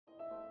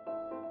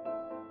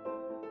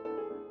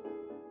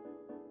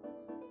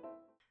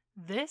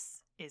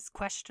This is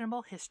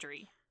Questionable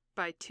History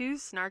by two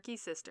snarky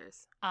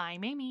sisters.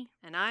 I'm Amy.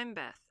 And I'm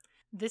Beth.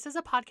 This is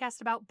a podcast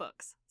about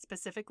books,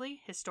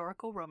 specifically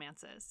historical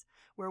romances,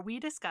 where we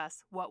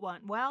discuss what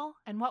went well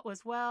and what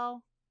was,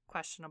 well,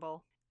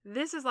 questionable.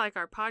 This is like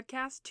our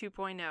podcast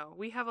 2.0.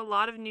 We have a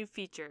lot of new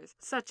features,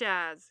 such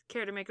as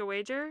Care to Make a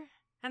Wager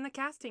and the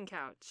Casting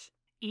Couch.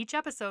 Each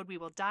episode we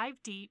will dive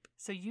deep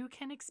so you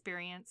can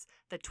experience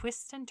the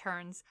twists and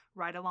turns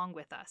right along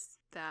with us.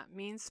 That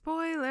means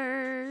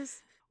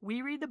spoilers.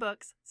 We read the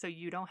books so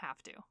you don't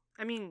have to.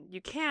 I mean,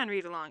 you can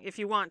read along if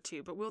you want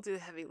to, but we'll do the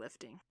heavy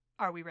lifting.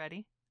 Are we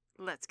ready?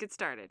 Let's get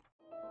started.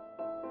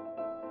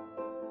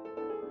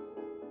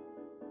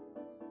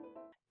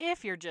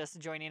 If you're just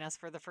joining us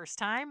for the first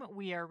time,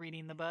 we are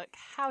reading the book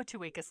How to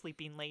Wake a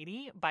Sleeping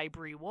Lady by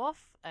Bree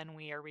Wolfe, and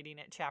we are reading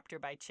it chapter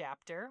by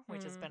chapter,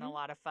 which has been a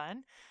lot of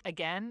fun.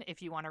 Again,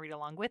 if you want to read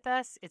along with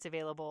us, it's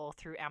available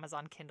through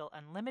Amazon Kindle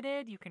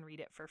Unlimited. You can read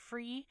it for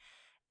free.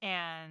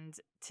 And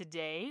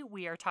today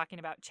we are talking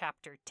about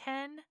chapter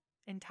 10,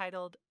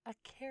 entitled A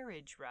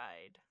Carriage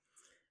Ride.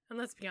 And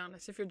let's be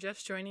honest, if you're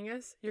just joining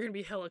us, you're going to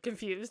be hella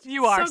confused.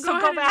 You are, so go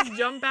ahead back. And just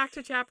jump back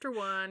to chapter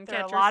 1.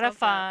 They're a lot of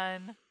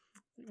fun.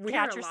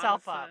 Catch We're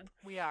yourself up.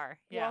 We are.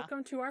 Yeah.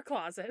 Welcome to our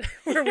closet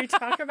where we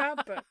talk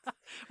about books.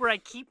 Where I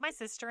keep my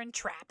sister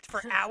entrapped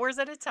for hours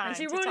at a time and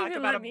she to won't talk even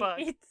about let a me book.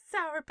 eat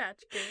Sour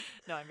Patch Kids.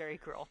 No, I'm very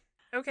cruel.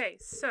 Okay,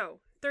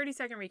 so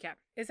 30-second recap.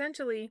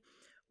 Essentially,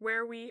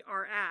 where we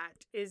are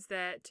at is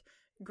that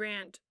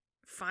Grant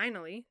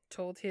finally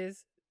told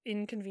his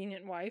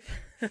inconvenient wife,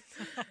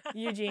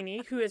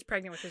 Eugenie, who is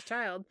pregnant with his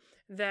child,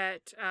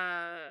 that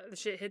the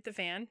shit hit the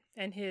fan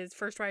and his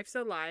first wife's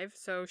alive,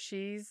 so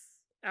she's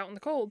out in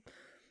the cold,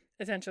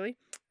 essentially.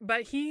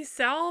 But he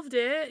solved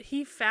it.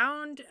 He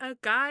found a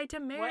guy to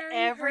marry what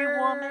every her.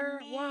 woman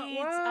needs,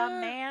 What? a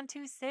man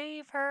to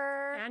save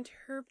her. And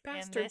her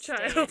bastard this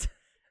child.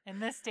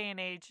 In this day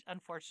and age,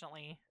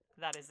 unfortunately,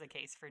 that is the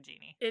case for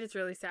Jeannie. It is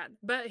really sad.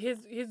 But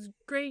his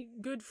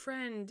great good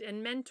friend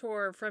and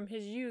mentor from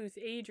his youth,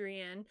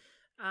 Adrian,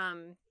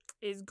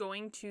 is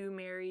going to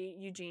marry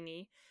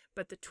Eugenie.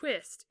 But the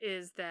twist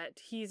is that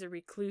he's a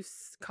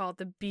recluse called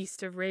the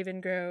Beast of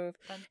Ravengrove,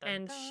 Dun, dun,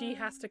 and dun. she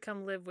has to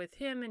come live with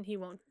him, and he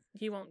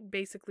won't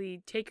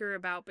basically take her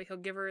about, but he'll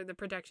give her the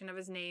protection of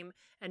his name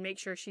and make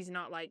sure she's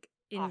not like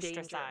in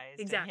danger. Ostracized.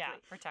 Exactly. And, yeah,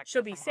 protect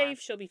She'll her be from safe, harm.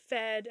 she'll be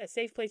fed, a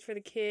safe place for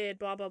the kid,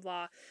 blah, blah,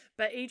 blah.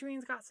 But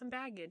Adrian's got some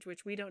baggage,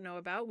 which we don't know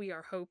about. We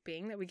are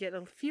hoping that we get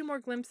a few more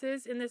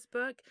glimpses in this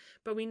book,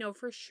 but we know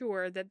for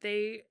sure that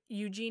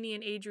Eugenie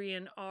and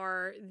Adrian,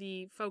 are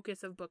the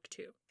focus of book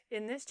 2.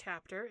 In this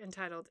chapter,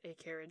 entitled A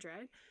Carriage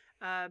Ride,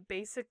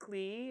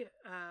 basically,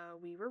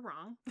 we were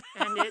wrong,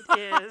 and it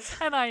is...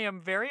 And I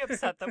am very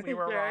upset that we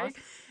were wrong.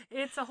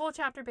 It's a whole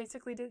chapter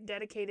basically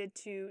dedicated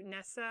to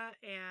Nessa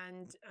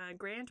and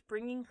Grant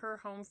bringing her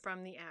home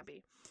from the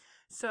Abbey.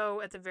 So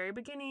at the very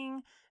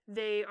beginning,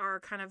 they are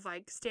kind of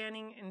like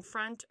standing in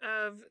front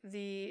of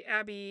the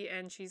Abbey,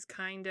 and she's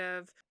kind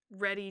of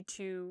ready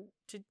to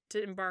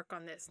embark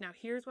on this. Now,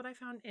 here's what I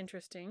found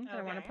interesting. Okay.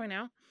 I want to point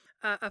out.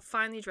 A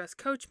finely dressed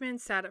coachman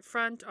sat up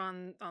front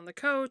on the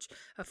coach.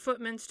 A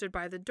footman stood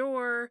by the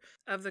door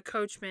of the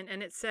coachman,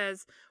 and it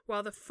says,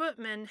 while the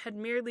footman had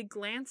merely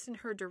glanced in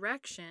her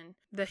direction,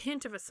 the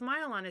hint of a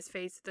smile on his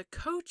face, the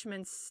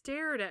coachman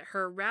stared at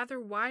her rather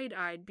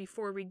wide-eyed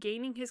before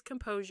regaining his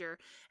composure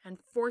and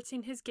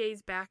forcing his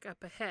gaze back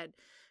up ahead.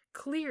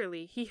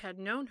 Clearly, he had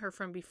known her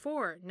from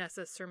before,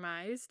 Nessa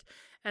surmised.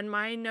 And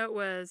my note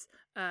was,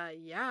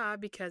 yeah,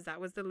 because that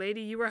was the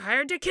lady you were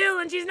hired to kill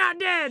and she's not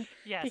dead.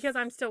 Yes. Because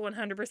I'm still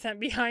 100%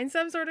 behind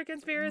some sort of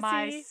conspiracy.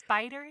 My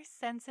spider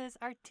senses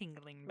are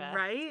tingling, Beth.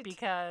 Right?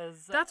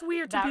 Because That's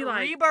weird to that be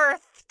like.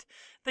 rebirthed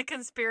the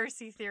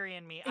conspiracy theory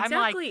in me. I'm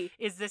like, Exactly.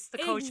 is this the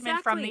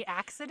coachman from Exactly. the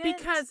accident?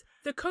 Because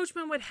the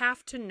coachman would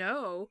have to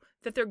know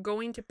that they're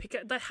going to pick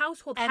up. The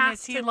household and has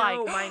is he to like,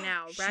 know by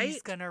now, right?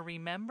 She's going to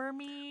remember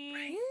me.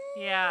 Right?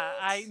 Yeah,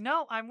 I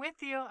know. I'm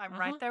with you. I'm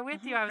right there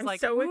with you. I was I'm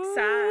like, so "Ooh,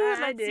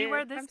 excited. let's see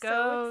where this I'm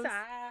goes. so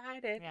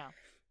excited. Yeah,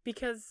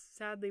 Because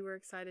sadly, we're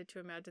excited to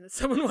imagine that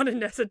someone wanted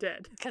Nessa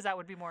dead. because that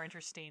would be more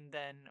interesting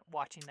than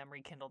watching them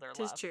rekindle their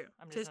Tis love. true.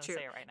 I'm Tis just true.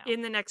 going to say it right now.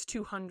 In the next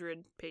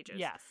 200 pages.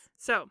 Yes.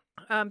 So,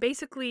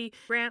 basically,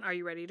 Grant, are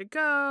you ready to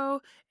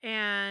go?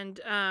 And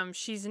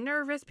she's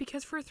nervous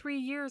because for 3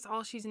 years,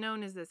 all she's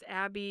known is this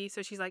Abbey.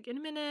 So she's like, in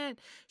a minute.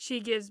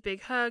 She gives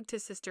big hug to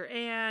Sister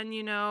Anne.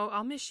 You know,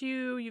 I'll miss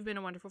you. You've been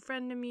a wonderful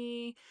friend to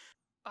me.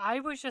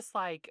 I was just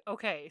like,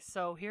 okay,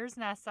 so here's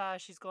Nessa.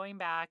 She's going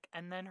back,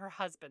 and then her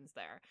husband's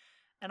there.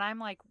 And I'm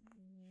like,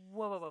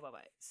 whoa.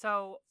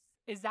 So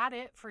is that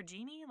it for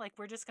Jeannie? Like,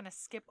 we're just going to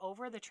skip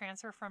over the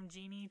transfer from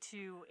Jeannie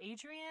to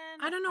Adrian?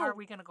 I don't know. Are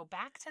we going to go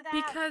back to that?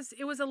 Because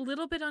it was a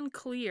little bit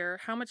unclear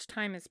how much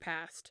time has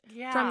passed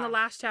yeah. from the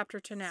last chapter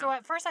to now. So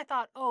at first I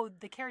thought, oh,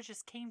 the carriage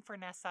just came for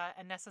Nessa,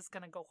 and Nessa's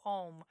going to go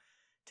home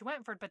to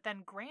Wentford, but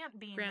then Grant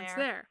being Grant's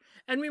there. there.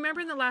 And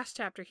remember in the last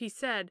chapter, he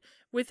said,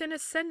 within a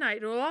se'nnight,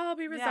 it will all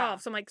be resolved. Yeah.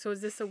 So I'm like, so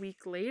is this a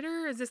week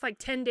later? Is this like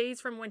 10 days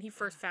from when he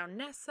first found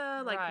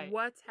Nessa? Like, Right.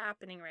 what's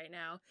happening right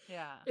now?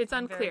 Yeah. It's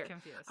I'm unclear. Very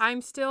confused.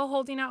 I'm still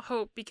holding out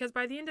hope because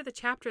by the end of the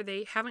chapter,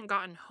 they haven't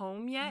gotten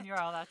home yet.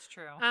 Yeah, that's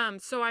true.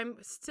 So I'm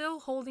still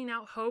holding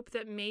out hope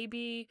that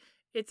maybe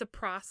it's a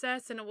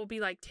process and it will be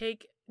like,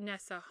 take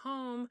Nessa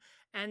home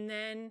and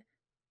then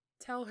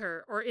tell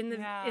her, or in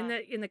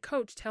the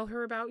coach, tell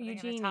her about Are they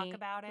Eugenie. gonna talk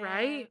about it?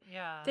 Right?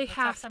 Yeah. They Let's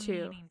have some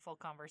to. meaningful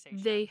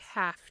conversations. They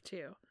have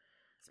to.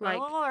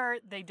 Spoiler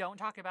alert, they don't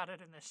talk about it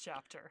in this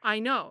chapter. I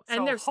know. So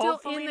And they're still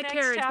hopefully in the next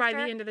carriage by the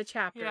chapter- end of the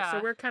chapter. Yeah. So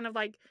we're kind of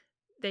like,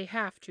 they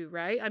have to,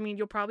 right? I mean,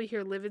 you'll probably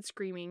hear Livid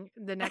screaming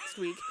the next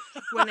week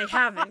when they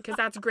haven't, because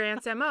that's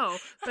Grant's MO.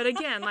 But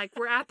again, like,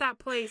 we're at that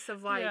place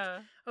of like,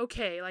 Yeah.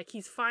 okay, like,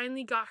 he's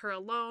finally got her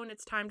alone.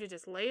 It's time to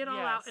just lay it all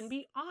out Yes. and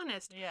be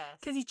honest. Yes.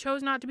 Because he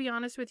chose not to be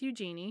honest with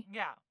Eugenie.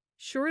 Yeah,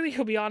 Surely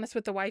he'll be honest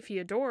with the wife he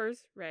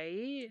adores, right?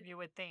 you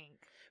would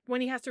think. When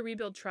he has to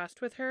rebuild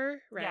trust with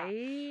her, Yeah.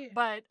 right?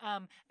 But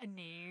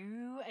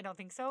no, I don't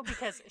think so,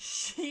 because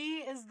she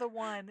is the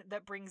one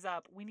that brings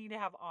up we need to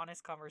have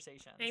honest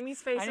conversations.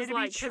 Amy's face I need is to be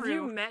like, have you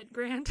true. met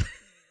Grant?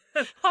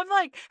 I'm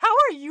like, how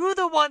are you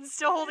the one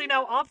still holding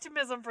out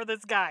optimism for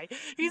this guy?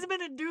 He's been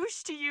a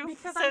douche to you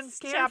Because I'm since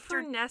scared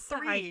chapter for Nessa,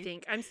 3. I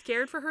think. I'm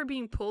scared for her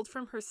being pulled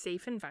from her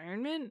safe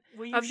environment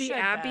Well, you of the should,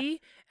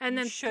 Abbey and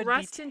You then should be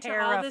thrust into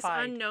all this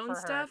terrified unknown for her.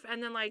 stuff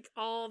and then like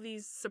all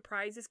these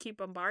surprises keep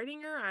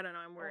bombarding her. I don't know,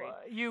 I'm worried.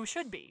 You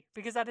should be,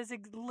 because that is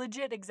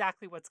legit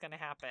exactly what's going to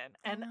happen.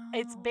 And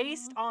it's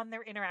based on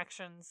their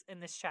interactions in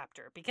this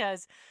chapter,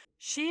 because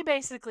she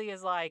basically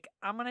is like,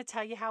 I'm going to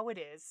tell you how it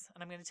is,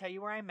 and I'm going to tell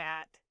you where I'm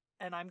at,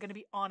 and I'm going to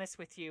be honest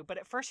with you. But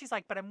at first she's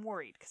like, but I'm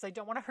worried because I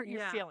don't want to hurt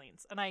your Yeah.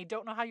 feelings, and I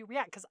don't know how you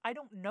react because I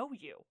don't know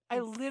you. I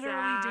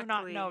literally do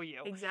not Exactly. know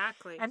you.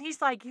 Exactly. And he's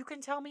like, you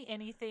can tell me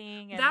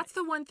anything. And that's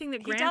the one thing that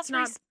he Grant's does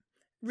not Sorry,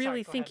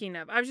 really go ahead. thinking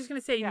of. I was just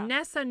going to say, Yeah.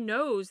 Nessa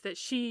knows that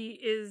she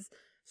is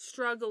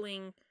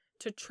struggling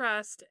to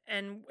trust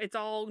and it's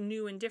all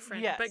new and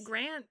different. Yes. But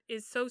Grant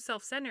is so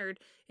self-centered.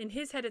 In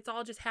his head, it's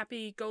all just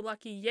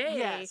happy-go-lucky, yay.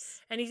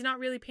 Yes. And he's not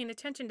really paying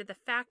attention to the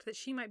fact that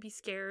she might be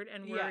scared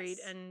and worried.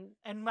 Yes. And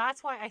And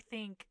that's why I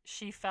think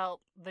she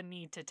felt the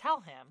need to tell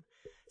him,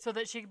 so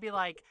that she could be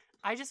like,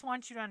 I just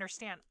want you to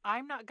understand,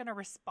 I'm not going to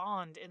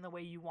respond in the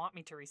way you want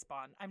me to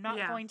respond. I'm not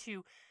Yeah. going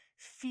to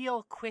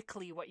feel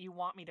quickly what you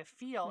want me to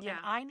feel. Yeah.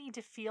 And I need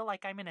to feel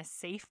like I'm in a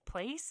safe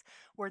place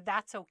where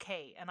that's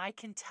okay. And I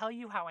can tell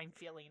you how I'm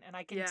feeling. And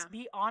I can Yeah.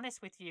 be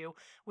honest with you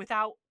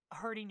without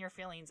hurting your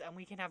feelings. And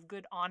we can have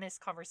good, honest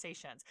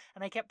conversations.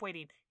 And I kept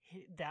waiting.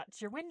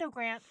 That's your window,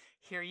 Grant.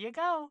 Here you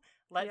go.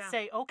 Let's Yeah.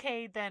 say,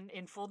 okay, then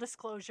in full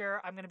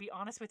disclosure, I'm going to be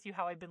honest with you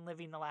how I've been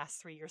living the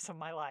last 3 years of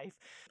my life.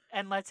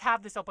 And let's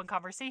have this open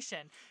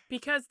conversation.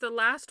 because the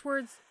last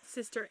words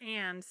Sister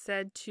Anne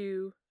said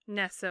to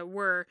Nessa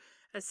were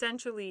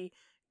essentially,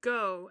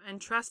 go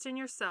and trust in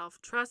yourself.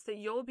 Trust that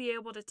you'll be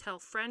able to tell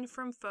friend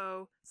from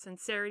foe,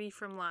 sincerity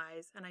from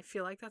lies. And I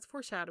feel like that's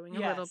foreshadowing a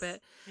little Yes.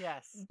 bit.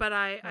 Yes. But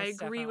I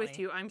Most agree with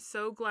definitely. you. I'm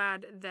so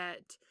glad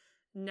that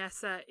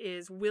Nessa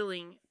is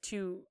willing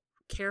to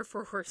care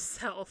for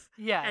herself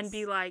Yes. and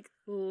be like,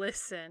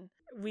 listen,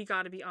 we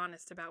got to be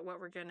honest about what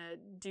we're going to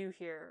do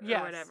here or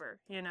Yes. whatever,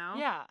 you know?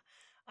 Yeah.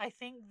 I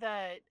think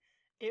that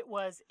it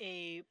was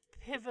a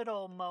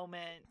pivotal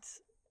moment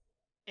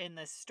in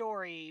the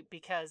story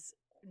because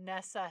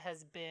Nessa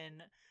has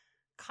been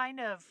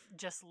kind of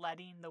just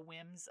letting the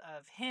whims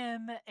of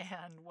him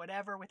and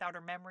whatever without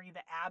her memory,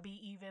 the Abbey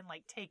even,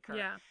 like, take her.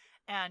 Yeah.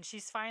 And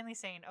she's finally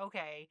saying,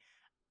 okay,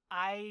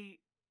 I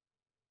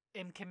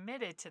am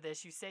committed to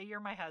this. You say you're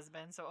my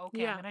husband, so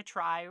okay, Yeah. I'm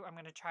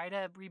going to try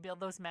to rebuild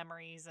those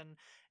memories and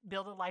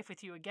build a life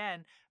with you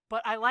again.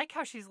 But I like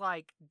how she's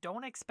like,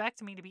 don't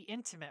expect me to be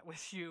intimate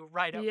with you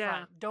right up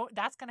Yeah. front.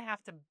 That's going to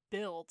have to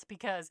build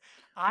because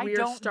I We're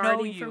don't know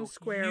starting you. from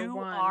square you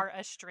one. are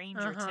a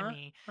stranger to Uh-huh.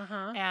 me.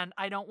 Uh-huh. And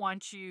I don't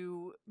want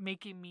you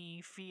making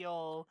me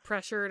feel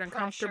Pressured,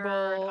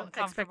 uncomfortable,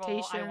 uncomfortable.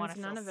 expectations, I want to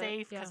none feel of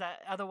safe it. because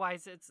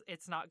otherwise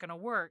it's not going to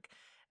work.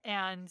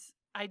 And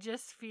I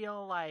just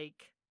feel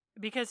like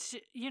because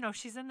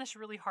she's in this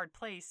really hard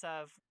place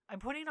of I'm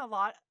putting a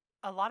lot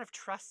of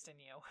trust in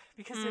you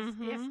because if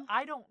Mhm.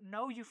 I don't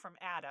know you from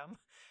Adam,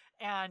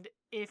 and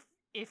if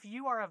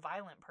you are a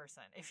violent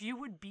person, if you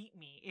would beat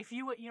me, if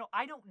you would,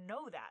 I don't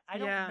know that. I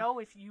don't Yeah. know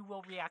if you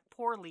will react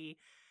poorly.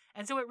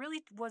 And so it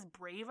really was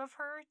brave of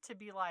her to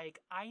be like,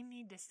 I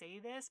need to say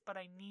this, but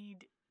I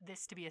need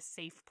this to be a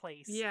safe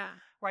place Yeah.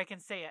 where I can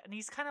say it. And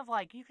he's kind of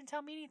like, you can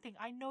tell me anything.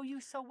 I know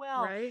you so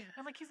well. Right.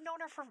 I'm like, you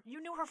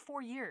knew her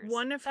 4 years.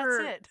 One of That's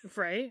her it.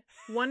 right.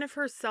 One of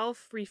her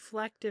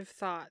self-reflective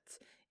thoughts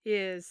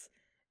is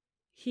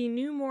he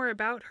knew more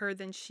about her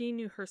than she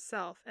knew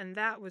herself, and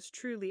that was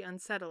truly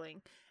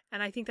unsettling.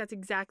 And I think that's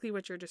exactly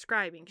what you're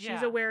describing. She's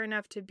Yeah. aware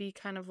enough to be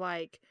kind of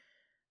like,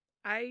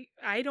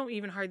 I don't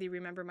even hardly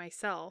remember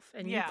myself,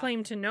 and you Yeah.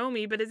 claim to know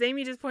me, but as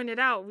Amy just pointed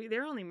out,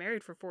 they're only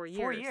married for 4 years,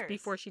 4 years.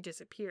 before she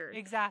disappeared.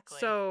 Exactly.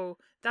 So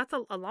that's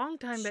a long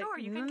time, but sure,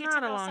 you can not get to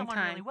a know long someone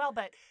time. really well,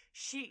 but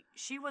she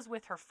was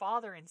with her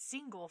father and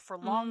single for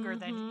longer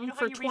than, you know, how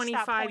for you reach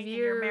that 25 point years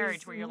in your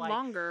marriage where you're like,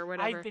 longer or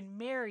whatever. I've been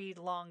married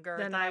longer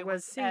Than than I I was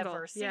was single.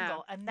 ever Yeah.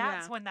 single. And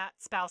that's Yeah. when that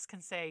spouse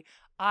can say,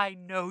 I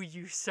know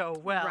you so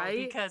well.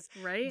 Right, Because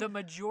right. the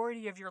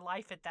majority of your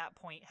life at that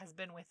point has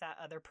been with that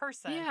other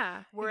person.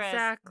 Yeah, Whereas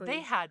exactly. they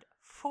had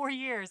 4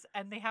 years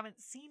and they haven't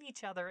seen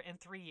each other in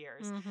 3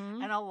 years.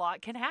 Mm-hmm. And a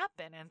lot can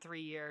happen in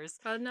 3 years.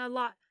 And a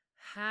lot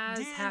has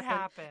Did happened.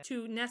 happen.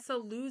 To Nessa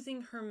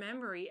losing her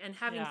memory and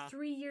having Yeah.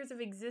 3 years of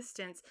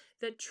existence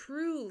that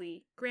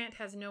truly Grant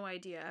has no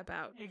idea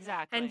about.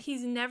 Exactly. And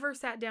he's never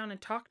sat down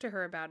and talked to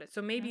her about it.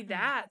 So maybe Mhm.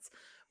 that's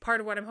part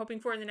of what I'm hoping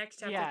for in the next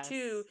chapter Yes.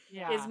 too,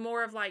 Yeah. is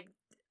more of like,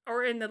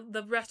 or in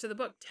the rest of the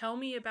book, tell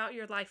me about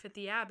your life at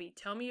the Abbey.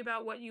 Tell me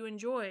about what you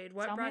enjoyed,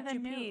 what Tell me brought the you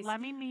new. peace. Let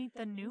me meet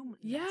the new.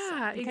 Yeah,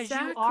 Nessa, because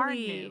exactly. you are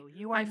new.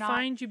 You are I not.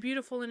 find you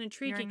beautiful and You're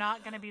intriguing.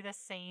 not going to be the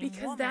same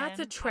Because woman that's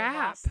a I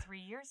trap. was 3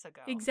 years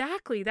ago.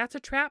 Exactly. That's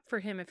a trap for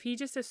him. If he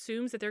just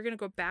assumes that they're going to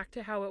go back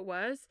to how it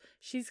was,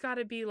 she's got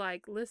to be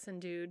like, listen,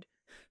 dude.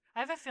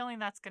 I have a feeling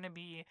that's going to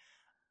be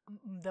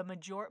the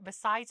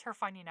besides her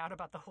finding out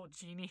about the whole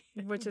genie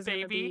Which is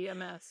going to baby. be a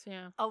mess.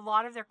 Yeah. A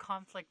lot of their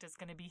conflict is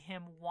going to be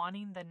him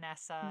wanting the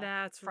Nessa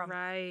That's from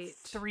right.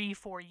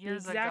 3-4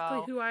 years exactly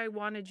ago. who I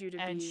wanted you to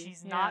be. And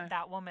she's Yeah. not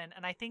that woman.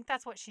 And I think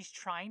that's what she's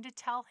trying to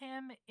tell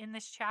him in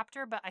this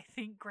chapter, but I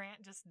think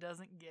Grant just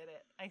doesn't get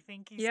it. I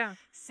think he's Yeah.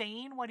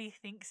 saying what he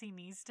thinks he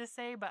needs to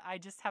say, but I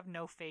just have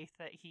no faith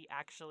that he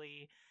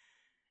actually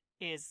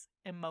is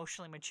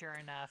emotionally mature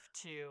enough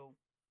to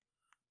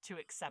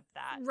accept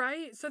that.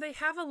 Right. So they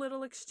have a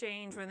little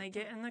exchange when they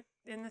get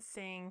in the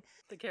thing.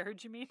 The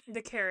carriage, you mean?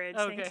 The carriage.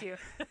 Okay. Thank you.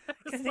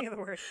 Couldn't think of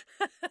the word.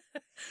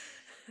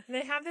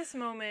 They have this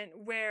moment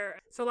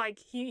where, so like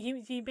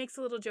he makes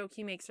a little joke,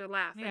 he makes her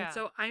laugh, Yeah. and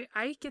so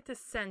I get the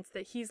sense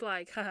that he's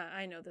like, haha,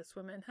 I know this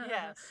woman.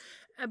 Yes.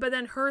 But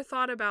then her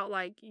thought about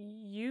like,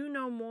 you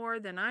know more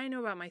than I know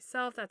about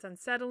myself. That's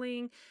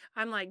unsettling.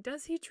 I'm like,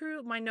 does he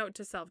my note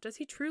to self, does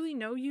he truly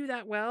know you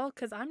that well?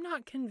 Because I'm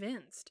not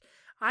convinced.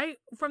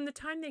 From the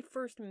time they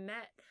first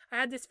met, I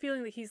had this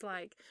feeling that he's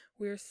like,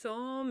 we're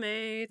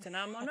soulmates and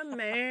I'm gonna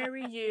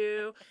marry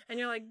you. And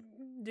you're like,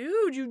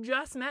 dude, you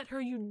just met her.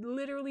 You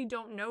literally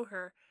don't know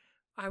her.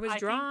 I was I think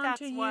drawn that's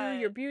to you, what-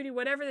 your beauty,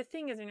 whatever the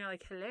thing is. And you're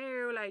like,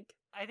 hello, like,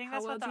 I think how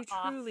that's well what do the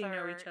you truly know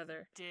author each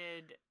other?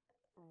 did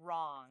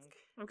wrong.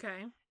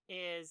 Okay.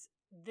 Is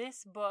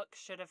this book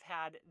should have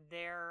had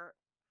their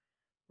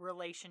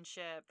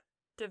relationship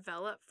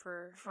Develop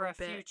for a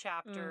bit. few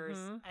chapters,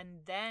 Mhm. and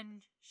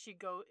then she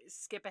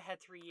skip ahead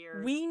 3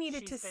 years. We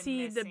needed to She's been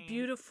see the missing.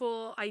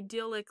 beautiful,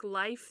 idyllic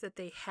life that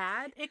they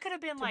had. It could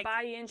have been to like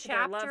buy into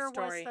their love chapter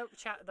story.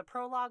 was the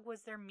prologue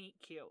was their meet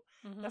cute.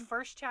 Mhm. The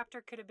first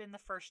chapter could have been the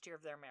first year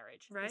of their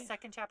marriage. Right. The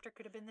second chapter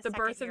could have been the The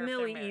second birth of year their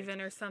Millie, marriage.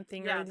 even, or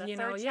something. Yeah, or, the you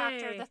third know,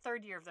 chapter, yay. the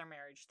third year of their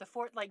marriage. The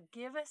fourth, like,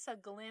 give us a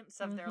glimpse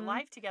of their Mhm.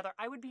 life together.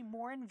 I would be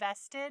more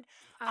invested.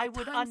 I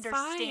would times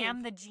understand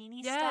 5. the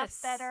genie Yes.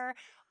 stuff better.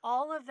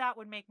 All of that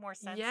would make more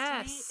sense to me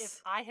Yes.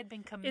 if I had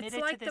been committed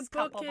It's like to this the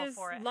book couple is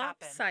before it happened.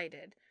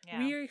 lopsided. Yeah.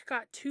 We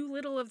got too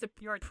little of the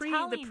You're pre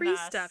telling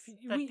us stuff.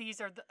 that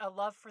these are a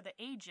love for the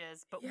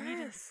ages, but we didn't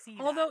Yes. see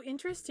Although that.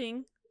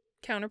 interesting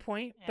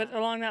counterpoint, but Yeah.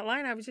 along that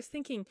line, I was just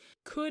thinking,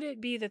 could it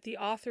be that the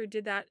author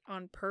did that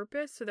on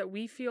purpose so that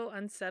we feel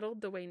unsettled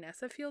the way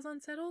Nessa feels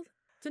unsettled?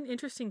 It's an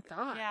interesting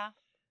thought. Yeah.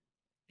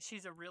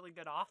 She's a really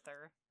good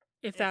author.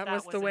 If that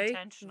was the way,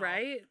 intentional.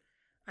 right?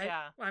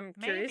 Yeah. I'm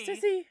curious to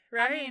Maybe. see,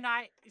 right?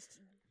 I mean,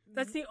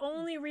 That's the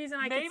only reason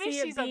I maybe could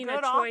see she's it being a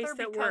good choice author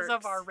that because works.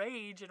 of our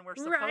rage, and we're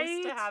supposed to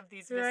Right, have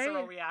these visceral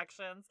right.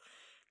 reactions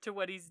to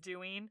what he's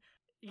doing.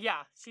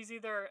 Yeah, she's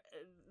either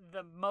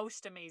the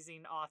most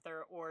amazing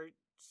author or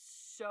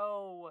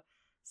so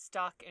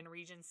stuck in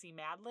Regency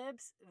Mad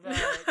Libs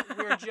that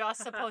we're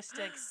just supposed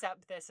to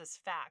accept this as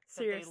fact,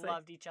 that Seriously. they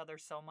loved each other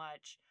so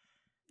much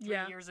 3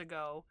 Yeah. years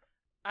ago.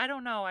 I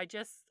don't know. I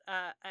just,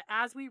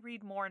 as we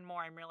read more and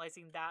more, I'm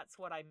realizing that's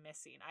what I'm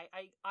missing.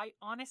 I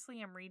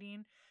honestly am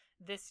reading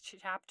this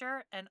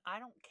chapter and I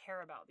don't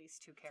care about these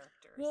two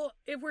characters. Well,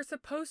 if we're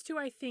supposed to,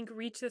 I think,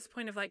 reach this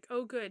point of like,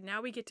 oh, good,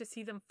 now we get to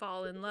see them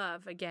fall in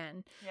love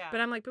again. yeah. But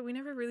I'm like, but we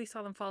never really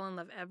saw them fall in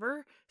love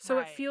ever. So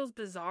Right. it feels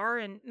bizarre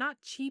and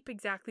not cheap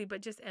exactly,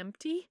 but just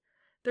empty.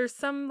 There's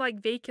some like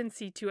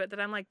vacancy to it that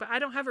I'm like, but I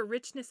don't have a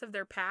richness of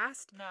their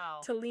past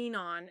no. to lean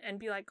on and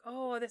be like,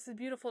 oh, this is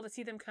beautiful to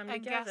see them come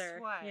And together.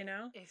 guess what? You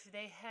know? If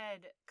they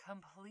had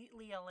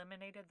completely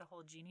eliminated the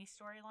whole Genie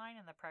storyline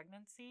and the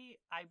pregnancy,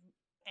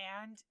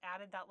 and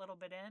added that little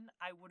bit in,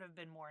 I would have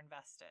been more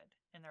invested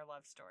in their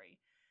love story.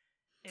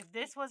 If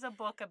this was a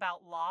book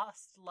about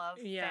lost love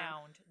Yeah.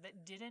 found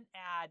that didn't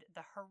add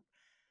the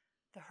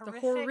The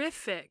horrific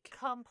horrific.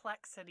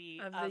 complexity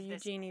of of the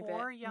this Eugenie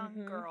poor bit. young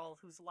Mhm. girl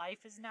whose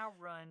life is now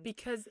ruined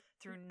Because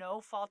through no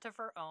fault of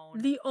her own.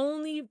 the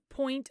only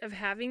point of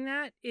having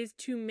that is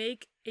to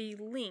make a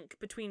link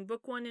between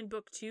book 1 and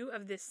book 2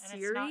 of this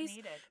And series. it's not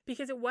needed.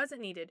 Because it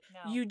wasn't needed.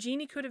 No.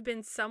 Eugenie could have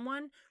been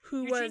someone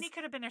who Eugenie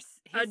could have been his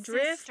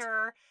adrift.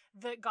 sister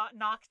that got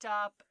knocked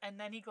up, and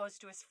then he goes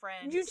to his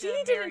friend.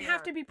 Eugenie didn't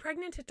have to be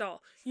pregnant at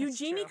all.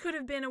 That's Eugenie true. could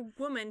have been a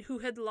woman who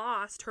had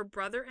lost her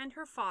brother and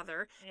her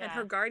father, and Yeah.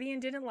 her guardian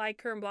didn't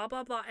like her, and blah,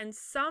 blah, blah. And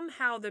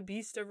somehow the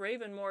Beast of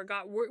Ravenmoor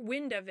got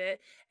wind of it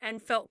and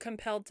felt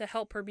compelled to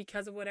help her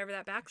because of whatever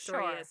that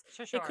backstory is.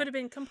 Sure. It could have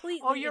been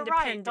completely Oh, you're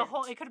right.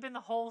 independent. It could have been the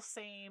whole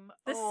same.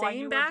 The I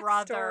same knew a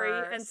brother,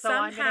 backstory, and so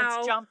I'm somehow-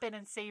 gonna jump in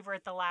and save her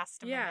at the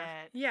last Yeah,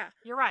 minute. yeah.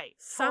 You're right.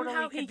 Somehow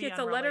Totally he could be gets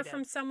a letter unrelated.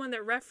 from someone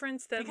that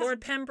referenced that Because-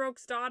 Lord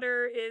Pembroke's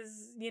daughter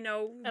is, And blah,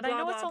 I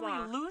know blah, it's blah.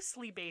 only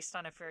loosely based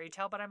on a fairy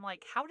tale, but I'm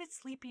like, how did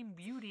Sleeping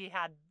Beauty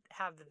have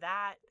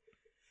that?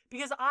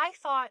 Because I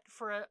thought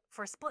for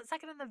a split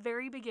second in the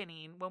very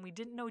beginning, when we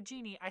didn't know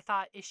Jeannie, I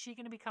thought, is she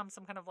going to become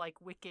some kind of like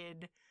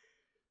wicked,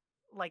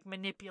 like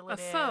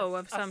manipulative, foe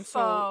of some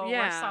foe sort,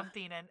 yeah. or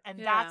something, and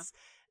Yeah. that's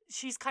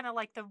she's kind of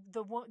like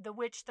the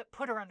witch that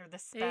put her under the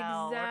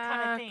spell, or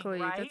kind of Exactly.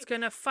 thing, right? That's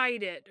gonna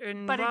fight it,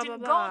 and But blah, it blah,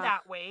 didn't blah. go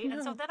that way,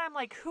 and so No. then I'm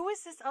like, who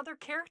is this other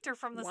character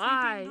from the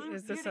Why Sleeping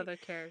is this Beauty? other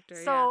character?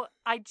 So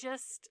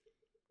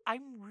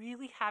I'm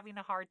really having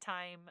a hard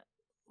time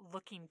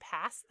looking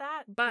past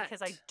that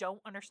because I But-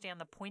 don't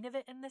understand the point of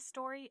it in this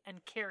story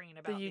and caring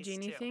about the these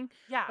Eugenie two. thing.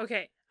 Yeah.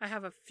 Okay, I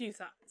have a few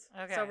thoughts.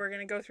 Okay. So we're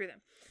gonna go through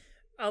them,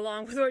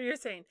 along with what you're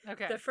saying.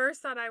 Okay. The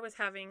first thought I was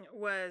having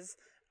was,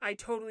 I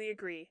totally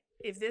agree.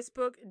 If this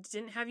book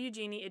didn't have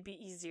Eugenie, it'd be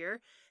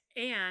easier,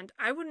 and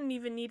I wouldn't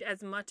even need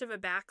as much of a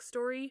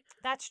backstory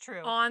That's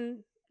true.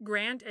 on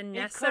Grant and It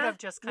Nessa could have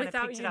just kind of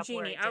without picked it up where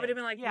Eugenie. it I would have did.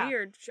 been like, Yeah.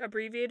 weird,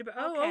 abbreviated, but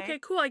Okay. okay,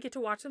 cool. I get to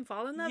watch them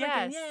fall in love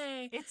again. Yes.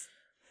 Yay. It's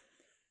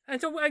And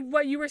so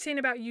what you were saying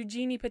about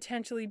Eugenie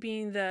potentially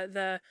being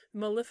the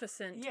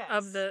Maleficent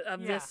of Yes. Yeah.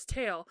 this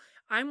tale,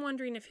 I'm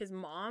wondering if his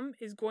mom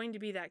is going to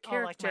be that oh,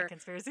 like my character.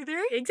 conspiracy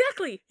theory.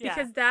 Exactly, Yeah.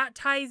 because that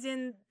ties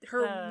in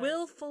her The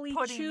willfully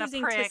putting the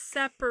choosing to prick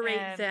separate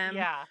and- them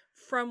Yeah.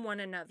 from one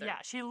another.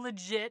 Yeah. She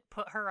legit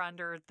put her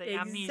under the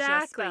amnesia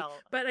Exactly. spell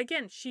But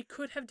again, she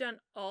could have done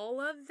all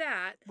of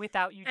that,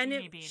 without and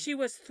Eugenie being she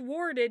was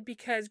thwarted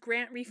because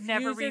Grant refuses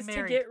to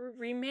remarried. get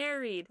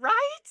remarried.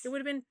 right. It would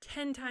have been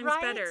 10 times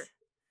Right? better.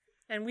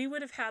 And we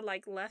would have had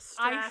like less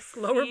I stress,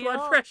 lower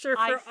blood pressure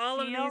for all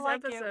of these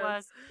like episodes. It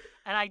was,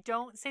 and I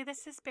don't say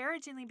this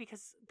disparagingly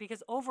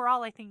because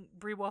overall I think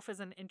Bree Wolf is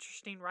an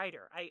interesting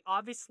writer. I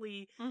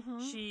obviously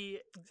Mhm.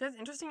 she has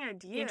interesting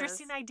ideas.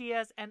 interesting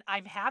ideas, and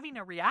I'm having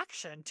a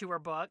reaction to her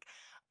book.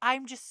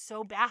 I'm just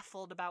so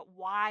baffled about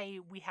why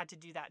we had to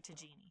do that to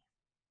Jeannie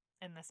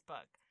in this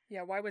book.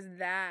 Yeah, why was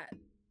that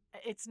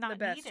It's not the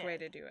best needed way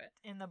to do it?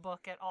 in the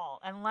book at all,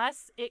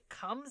 unless it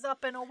comes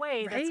up in a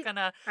way that's Right?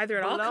 gonna Either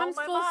it all blow comes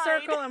my full mind.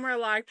 circle and we're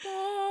like,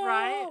 oh,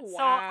 right.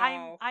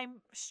 wow. So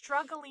I'm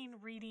struggling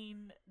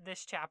reading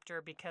this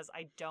chapter because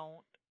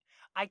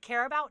I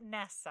care about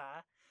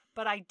Nessa,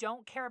 but I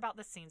don't care about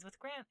the scenes with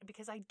Grant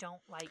because I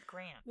don't like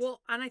Grant.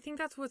 Well, and I think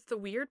that's what's the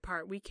weird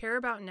part. We care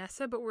about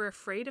Nessa, but we're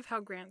afraid of how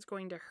Grant's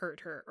going to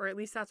hurt her, or at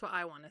least that's what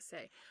I want to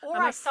say. or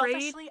I'm I afraid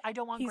selfishly I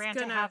don't want he's Grant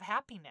to gonna- have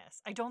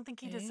happiness. I don't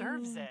think he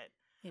deserves Mm. it.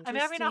 I'm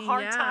having a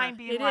hard Interesting, time yeah.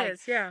 being It like,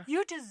 is, yeah.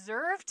 you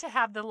deserve to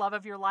have the love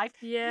of your life.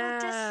 Yeah.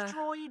 You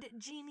destroyed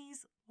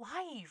Jeannie's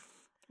life.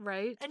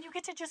 Right? And you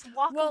get to just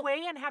walk Well,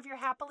 away and have your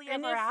happily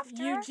And ever if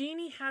after.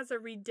 Eugenie has a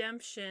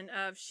redemption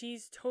of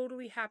she's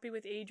totally happy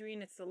with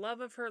Adrian, it's the love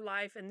of her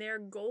life, and they're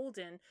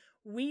golden,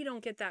 we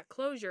don't get that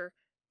closure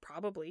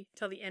probably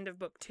till the end of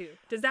book 2.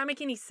 Does that make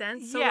any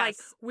sense? So like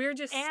Yes. we're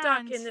just stuck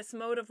And- in this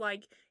mode of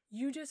like,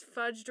 you just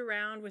fudged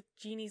around with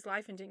Jeannie's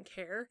life and didn't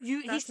care.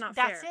 That's That's not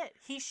that's fair. it.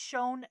 He's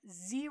shown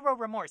zero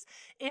remorse.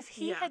 If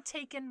he Yeah. had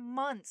taken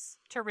months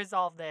to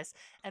resolve this,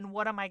 and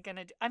what am I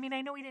gonna do? I mean,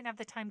 I know he didn't have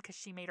the time because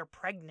she made her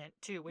pregnant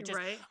too, which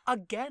Right. is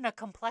again a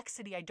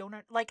complexity I don't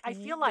like. I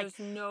feel like, There's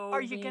no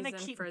are you gonna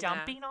reason keep for that.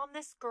 dumping on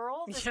this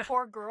girl, this Yeah.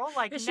 poor girl?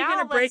 Like Is she now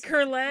gonna break let's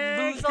her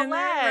leg? lose a and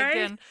leg, then, right?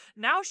 and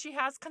now she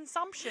has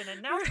consumption,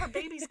 and now her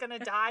baby's gonna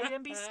die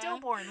and be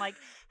stillborn. Like,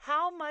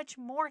 how much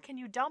more can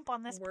you dump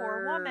on this poor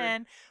Word.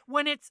 woman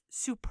when it's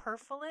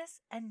superfluous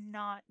and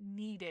not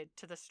needed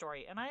to the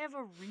story? And I have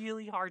a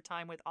really hard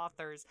time with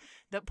authors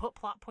that put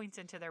plot points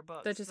into their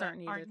books That just aren't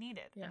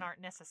needed. and Yeah. aren't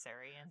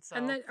necessary. And so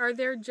And then are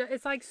there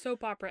it's like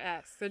soap opera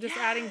esque. They're just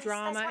adding Yes,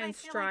 drama that's what I and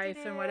feel like strife it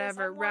and is.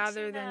 whatever I'm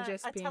rather watching than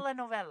just a being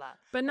telenovela.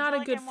 but I not feel a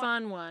like good I'm wa-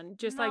 fun one.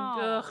 Just like No.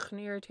 ugh, an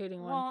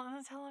irritating one. Well,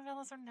 and the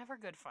telenovelas are never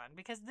good fun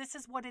because this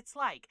is what it's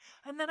like.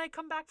 And then I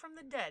come back from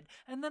the dead,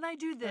 and then I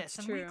do this, That's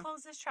and true. we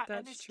close this trap,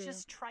 and That's it's true.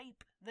 just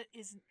tripe.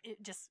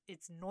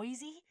 It's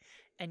noisy,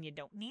 and you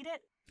don't need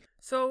it.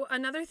 So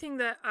another thing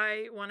that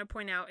I want to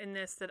point out in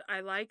this that I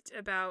liked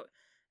about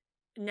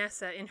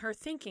Nessa in her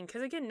thinking,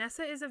 because again,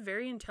 Nessa is a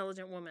very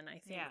intelligent woman, I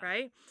think, Yeah.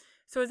 right?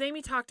 So as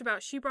Amy talked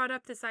about, she brought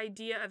up this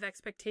idea of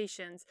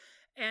expectations,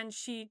 and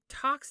she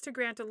talks to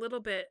Grant a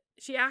little bit.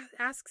 She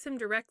asks him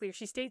directly, or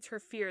she states her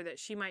fear that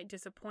she might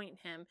disappoint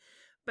him,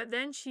 but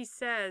then she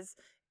says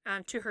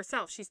to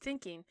herself, she's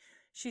thinking,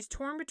 She's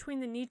torn between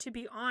the need to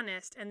be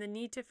honest and the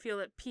need to feel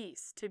at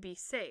peace, to be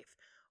safe.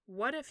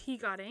 What if he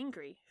got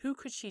angry? Who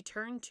could she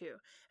turn to?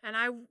 And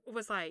I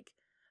was like,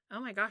 oh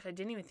my gosh, I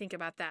didn't even think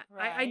about that.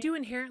 Right. I do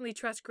inherently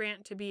trust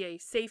Grant to be a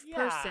safe Yeah.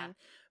 person,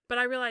 but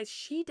I realize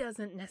she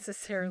doesn't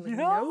necessarily No.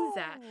 know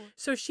that.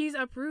 So she's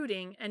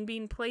uprooting and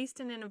being placed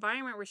in an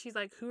environment where she's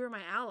like, who are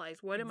my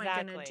allies? What am I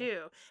going to Exactly.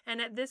 do?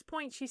 And at this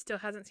point, she still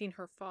hasn't seen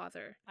her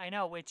father. I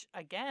know, which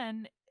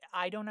again,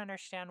 I don't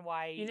understand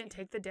why You didn't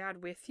take the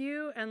dad with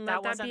you and That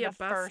let that wasn't be a the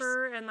first-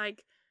 buffer and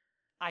like,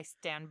 I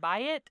stand by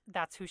it.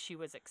 That's who she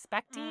was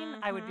expecting.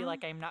 I would be Mhm.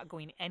 like, I'm not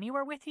going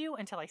anywhere with you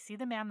until I see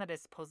the man that is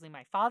supposedly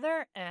my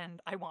father,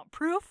 and I want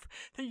proof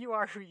that you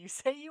are who you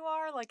say you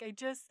are. Like,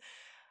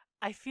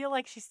 I feel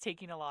like she's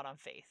taking a lot on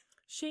faith.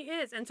 she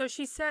is. And so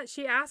she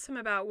asked him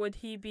about would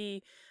he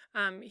be,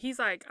 he's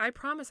like, I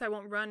promise I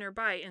won't run or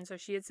bite. And so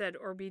she had said,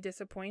 or be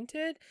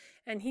disappointed.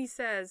 And he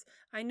says,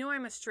 I know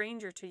I'm a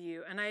stranger to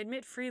you, and I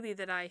admit freely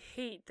that I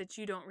hate that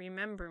you don't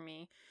remember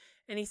me.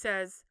 And he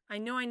says, I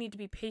know I need to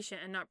be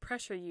patient and not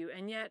pressure you,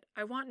 and yet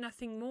I want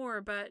nothing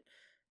more but ...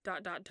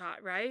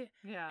 right?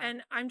 Yeah.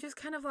 And I'm just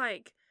kind of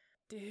like,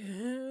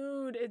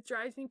 dude, it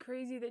drives me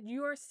crazy that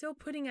you are still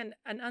putting an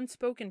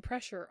unspoken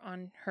pressure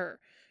on her.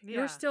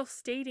 You're still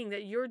stating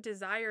that your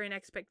desire and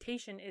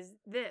expectation is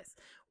this.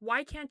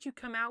 Why can't you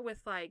come out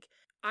with like,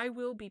 I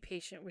will be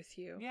patient with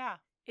you? Yeah.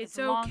 It's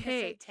as long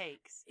okay. as it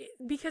takes.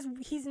 Because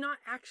he's not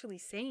actually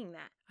saying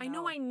that. I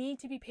know No. I need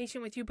to be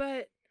patient with you,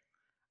 but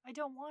I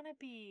don't want to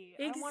be.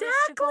 I want us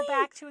to go Exactly.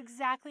 back to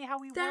exactly how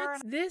we were.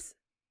 this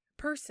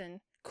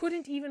person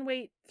couldn't even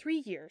wait 3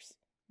 years.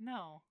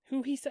 No.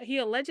 Who he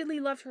allegedly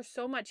loved her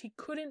so much he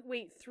couldn't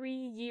wait 3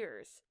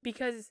 years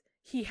because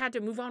he had to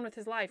move on with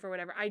his life or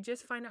whatever. I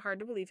just find it hard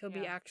to believe he'll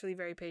be Yeah. actually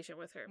very patient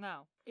with her.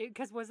 No.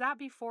 Because was that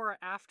before or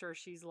after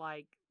she's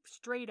like,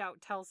 straight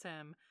out tells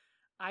him,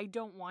 I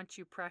don't want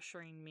you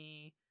pressuring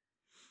me.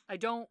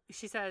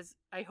 She says,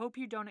 I hope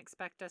you don't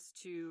expect us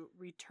to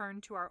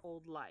return to our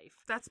old life.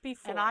 That's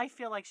before. And I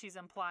feel like she's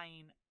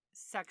implying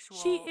sexual.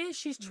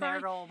 She's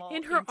trying marital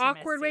in her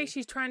awkward way. intimacy.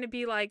 She's trying to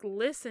be like,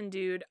 listen,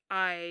 dude,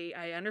 I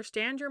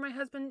understand you're my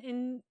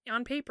husband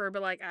on paper,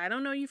 but like I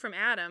don't know you from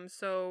Adam,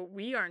 so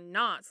we are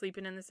not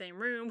sleeping in the same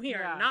room. We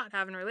Yeah. are not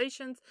having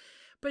relations.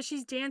 But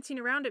she's dancing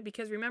around it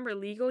because remember,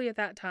 legally at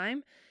that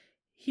time,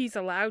 he's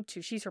allowed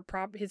to. She's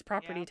his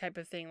property Yeah. type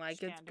of thing. Like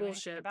She it's can't do anything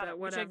bullshit, about but it.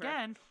 whatever. Which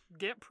again,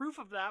 get proof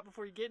of that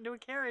before you get into a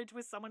carriage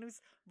with someone who's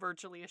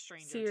virtually a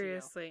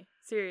stranger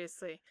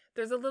Seriously.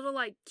 There's a little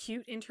like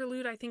cute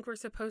interlude. I think we're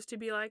supposed to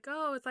be like,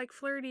 oh, it's like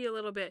flirty a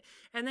little bit,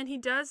 and then he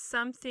does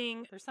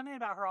something. There's something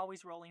about her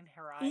always rolling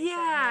her eyes.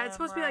 Yeah, at it's him,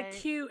 supposed to be like right?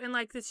 cute and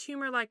like this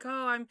humor, like,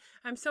 oh,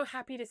 I'm so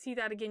happy to see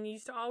that again. You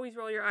used to always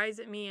roll your eyes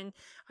at me, and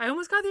I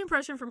almost got the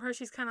impression from her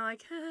she's kind of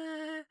like,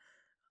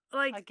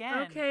 like,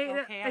 Again, okay,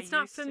 I it's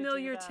not used to do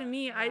familiar to that.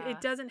 me. Yeah.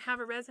 It doesn't have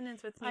a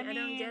resonance with me. I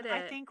don't get it.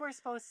 I think we're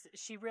supposed to,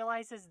 she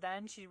realizes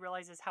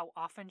how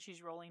often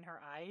she's rolling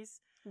her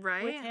eyes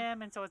right with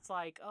him. And so it's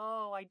like,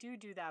 oh, I do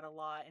that a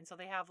lot. And so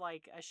they have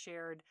like a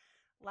shared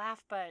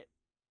laugh, but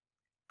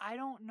I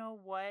don't know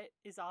what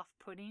is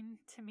off-putting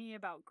to me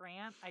about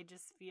Grant. I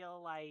just feel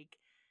like,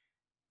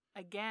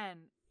 again,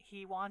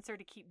 he wants her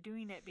to keep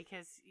doing it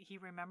because he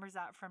remembers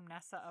that from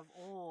Nessa of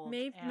old.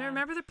 Maybe and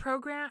remember the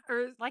program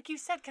or like you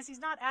said, because he's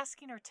not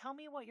asking her, tell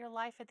me what your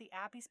life at the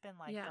Abbey's been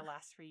like Yeah. the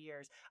last 3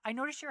 years. I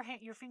notice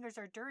your fingers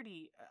are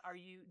dirty. Are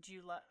you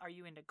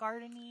into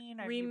gardening?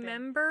 Have you been-"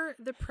 remember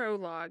the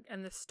prologue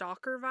and the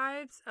stalker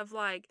vibes of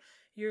like,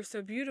 you're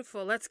so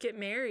beautiful, let's get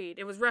married.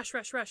 It was rush,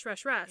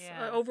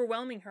 Yeah.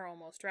 overwhelming her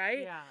almost, right?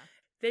 Yeah.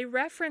 They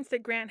referenced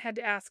that Grant had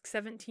to ask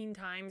 17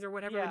 times or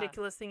whatever Yeah.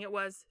 ridiculous thing it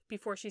was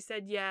before she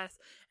said yes,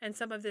 and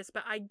some of this,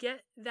 but I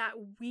get that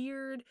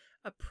weird,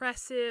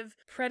 oppressive,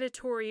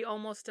 predatory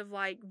almost of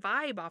like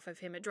vibe off of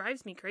him. It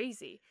drives me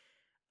crazy.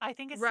 I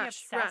think it's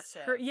Rush. the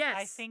obsessive. Yes.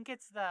 I think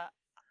it's the.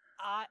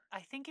 I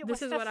think it was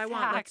This is the what fact. I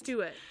want. Let's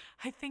do it.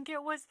 I think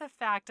it was the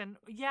fact, and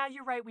yeah,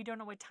 you're right. We don't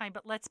know what time,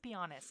 but let's be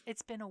honest.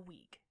 It's been a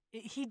week.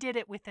 He did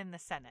it within the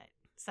Senate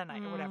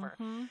or whatever.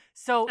 Mhm.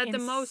 So At in the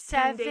most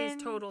 10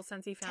 days total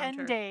since he found 10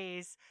 her.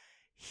 days,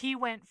 he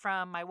went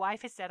from my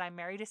wife has said I'm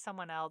married to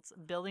someone else,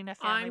 building a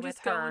family I'm with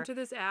just her. going to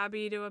this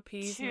Abbey to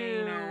appease to-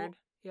 Maynard.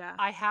 Yeah.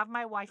 I have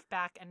my wife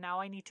back, and now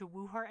I need to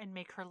woo her and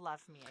make her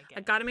love me again.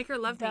 I got to make her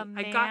love The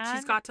me. She's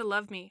man- got to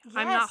love me.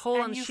 I'm not Yes, whole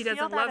and and you she feel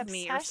doesn't that love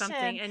me or obsession.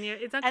 something. And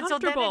it's And so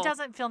uncomfortable. then it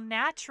doesn't feel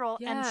natural,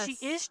 and she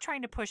Yes. is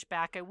trying to push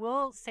back. I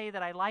will say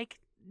that I like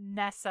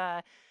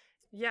Nessa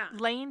Yeah.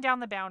 laying down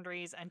the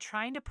boundaries and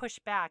trying to push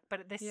back, but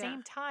at the Yeah.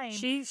 same time,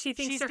 She thinks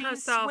she's to being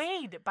herself,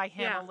 swayed by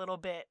him Yeah. a little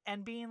bit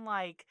and being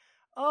like,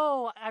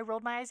 oh, I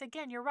rolled my eyes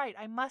again. You're right.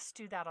 I must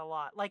do that a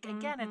lot. Like,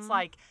 again, it's Mhm.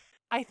 like,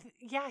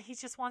 he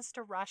just wants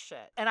to rush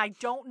it. And I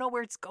don't know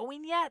where it's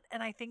going yet.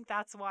 And I think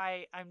that's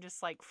why I'm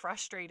just like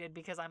frustrated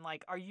because I'm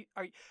like, are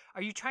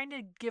you trying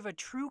to give a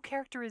true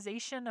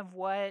characterization of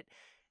what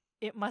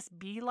it must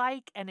be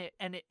like? And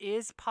it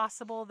is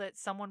possible that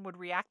someone would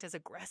react as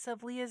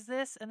aggressively as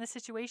this in this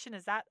situation.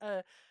 Is that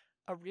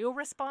a real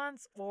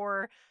response,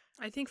 or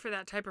I think for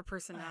that type of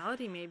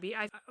personality, maybe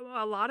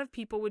a lot of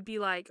people would be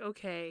like,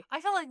 okay, I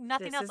feel like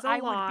nothing this else is a I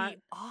lot. would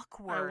be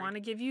awkward. I want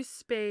to give you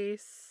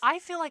space. I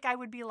feel like I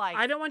would be like,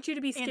 I don't want you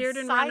to be in scared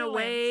and run silence.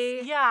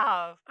 away.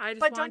 Yeah. I just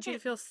But want you to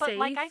feel But safe.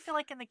 like, I feel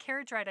like in the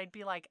carriage ride, I'd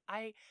be like,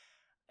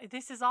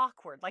 this is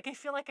awkward. Like, I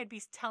feel like I'd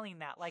be telling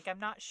that. Like, I'm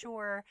not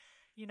sure,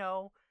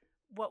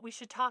 what we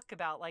should talk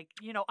about. Like,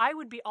 I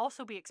would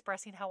also be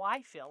expressing how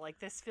I feel. Like,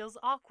 this feels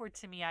awkward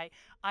to me.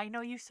 I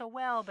know you so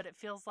well, but it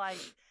feels like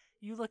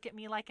you look at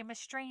me like I'm a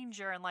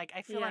stranger. And like,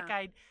 I feel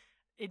like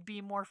it'd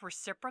be more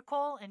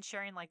reciprocal and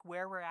sharing like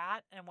where we're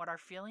at and what our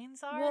feelings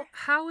are. Well,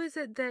 how is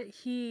it that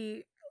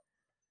he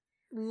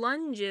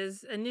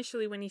lunges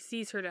initially when he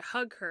sees her to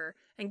hug her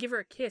and give her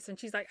a kiss, and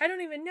she's like, I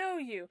don't even know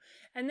you,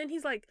 and then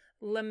he's like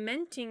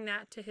lamenting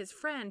that to his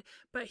friend,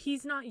 but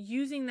he's not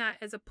using that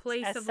as a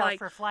place as of like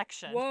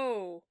self-reflection.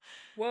 Whoa,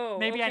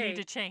 maybe okay. I need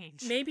to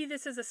change. Maybe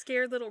this is a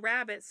scared little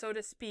rabbit, so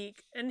to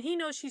speak, and he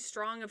knows she's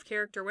strong of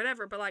character,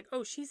 whatever, but like,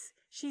 oh, she's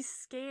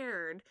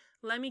scared,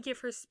 let me give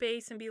her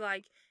space and be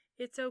like,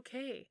 it's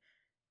okay,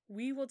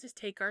 we will just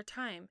take our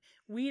time.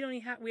 We don't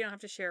have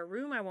to share a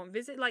room. I won't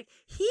visit. Like,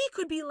 he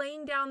could be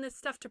laying down this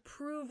stuff to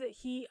prove that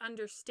he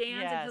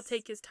understands and he'll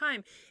take his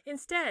time.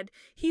 Instead,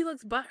 he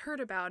looks butthurt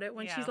about it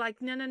when she's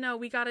like, no,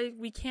 we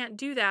can't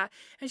do that.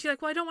 And she's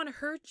like, well, I don't want to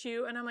hurt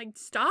you. And I'm like,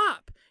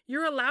 stop.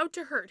 You're allowed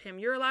to hurt him.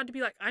 You're allowed to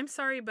be like, I'm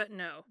sorry, but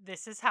no.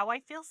 This is how I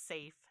feel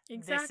safe.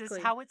 Exactly. This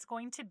is how it's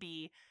going to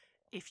be.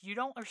 If you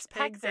don't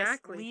respect this,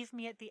 leave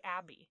me at the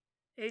Abbey.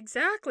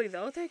 Exactly.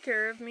 They'll take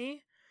care of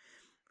me.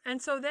 And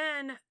so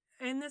then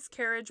in this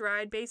carriage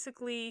ride,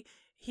 basically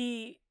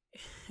he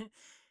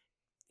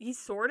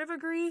sort of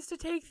agrees to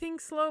take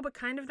things slow, but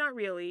kind of not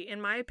really.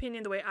 In my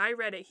opinion, the way I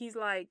read it, he's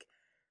like,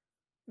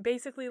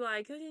 basically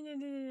like,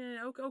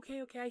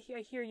 okay,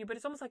 I hear you, but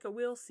it's almost like a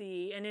we'll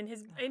see. And in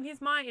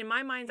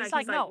my mind's he's eye,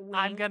 like, no,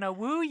 I'm gonna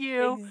woo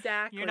you.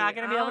 Exactly. You're not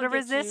gonna be able to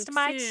resist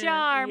my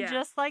charm,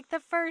 just like the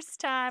first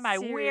time.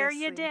 Seriously. I wear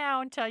you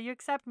down till you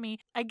accept me.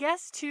 I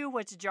guess too,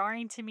 what's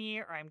jarring to me,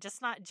 or I'm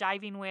just not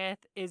jiving with,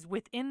 is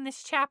within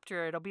this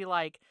chapter, it'll be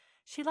like,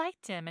 she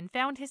liked him and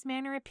found his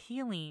manner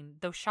appealing,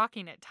 though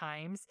shocking at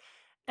times.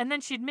 And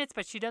then she admits,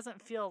 but she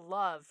doesn't feel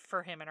love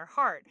for him in her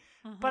heart.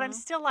 Mm-hmm. But I'm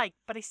still like,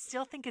 but I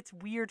still think it's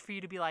weird for you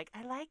to be like,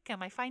 I like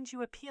him. I find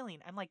you appealing.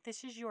 I'm like,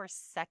 this is your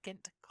second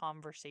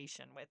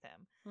conversation with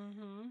him.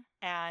 Mm-hmm.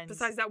 And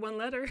besides that one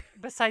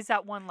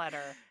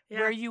letter,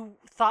 where you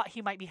thought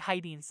he might be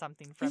hiding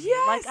something from you.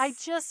 Yes! Like, I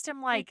just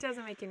am like, it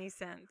doesn't make any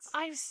sense.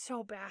 I'm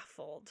so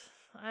baffled.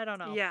 I don't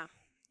know. Yeah.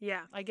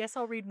 I guess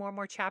I'll read one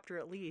more chapter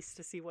at least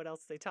to see what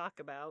else they talk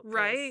about.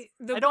 Right.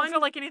 I don't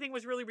feel like anything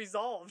was really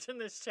resolved in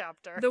this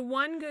chapter. The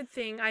one good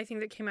thing I think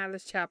that came out of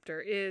this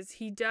chapter is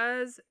he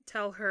does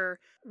tell her,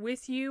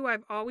 with you,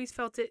 I've always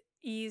felt at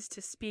ease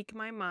to speak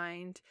my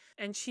mind.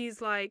 And she's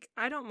like,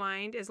 I don't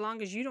mind as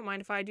long as you don't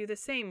mind if I do the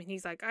same. And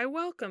he's like, I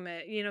welcome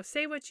it.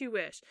 Say what you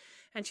wish.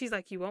 And she's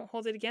like, you won't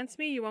hold it against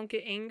me? You won't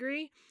get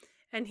angry?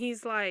 And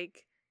he's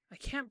like, I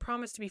can't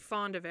promise to be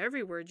fond of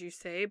every word you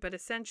say, but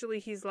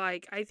essentially he's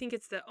like, I think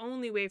it's the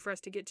only way for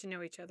us to get to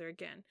know each other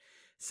again.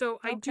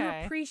 So I do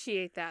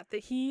appreciate that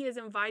he is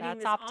inviting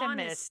this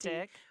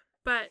optimistic.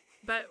 Honesty.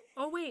 But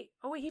oh wait,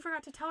 he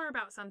forgot to tell her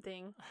about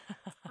something.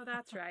 Oh,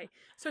 that's right.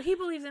 So he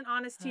believes in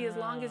honesty as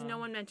long as no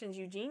one mentions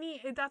Eugenie.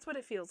 That's what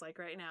it feels like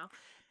right now.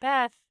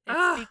 Beth,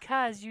 it's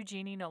because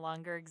Eugenie no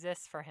longer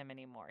exists for him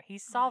anymore. He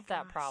solved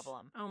that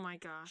problem. Oh my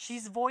gosh.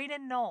 She's void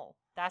and null.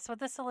 That's what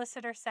the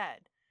solicitor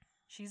said.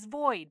 She's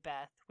void,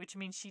 Beth, which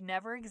means she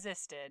never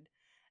existed,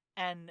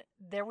 and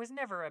there was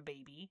never a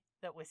baby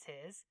that was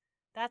his.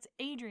 That's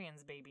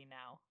Adrian's baby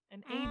now,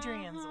 and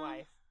Adrian's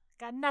wife.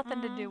 Got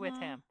nothing to do with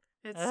him.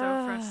 It's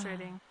so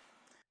frustrating.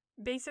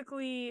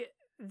 Basically,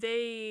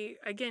 they,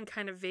 again,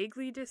 kind of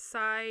vaguely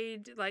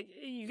decide, like,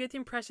 you get the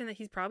impression that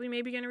he's probably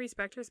maybe going to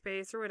respect her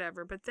space or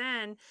whatever, but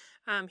then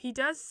he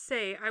does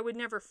say, I would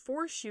never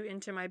force you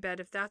into my bed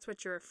if that's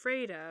what you're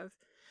afraid of.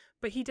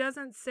 But he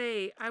doesn't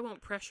say, I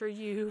won't pressure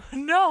you.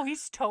 No,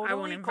 he's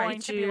totally going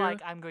to be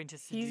like, I'm going to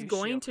seduce you. He's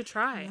going to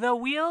try. The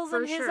wheels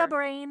in his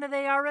brain,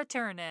 they are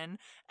a-turning.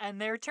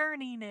 And their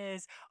turning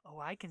is,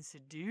 I can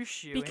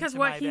seduce you because into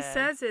what my he bed.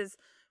 says is,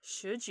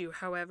 should you,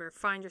 however,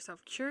 find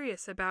yourself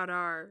curious about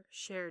our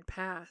shared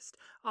past,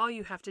 all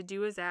you have to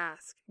do is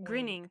ask. Wink,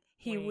 grinning,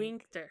 he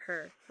winked at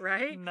her,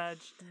 right?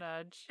 Nudge,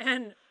 nudge.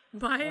 And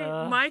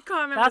my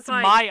comment was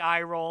like... That's my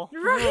eye roll.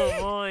 Right?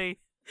 Oh, boy.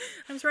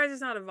 I'm surprised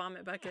there's not a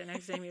vomit bucket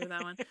next to me with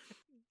that one.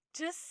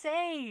 Just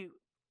say,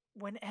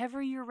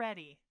 whenever you're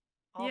ready,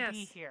 I'll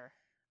be here.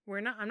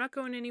 I'm not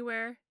going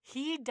anywhere.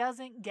 He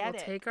doesn't get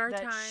we'll take our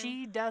that time.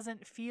 She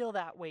doesn't feel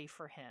that way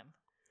for him.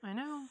 I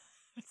know.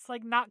 It's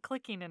like not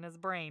clicking in his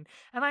brain.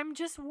 And I'm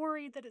just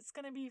worried that it's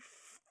going to be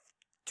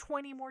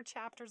 20 more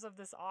chapters of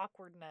this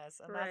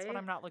awkwardness. And that's what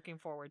I'm not looking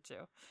forward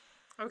to.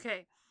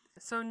 Okay.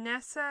 So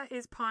Nessa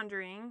is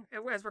pondering,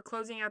 as we're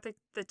closing out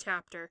the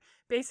chapter.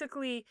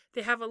 Basically,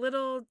 they have a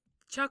little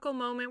chuckle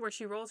moment where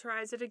she rolls her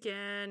eyes at it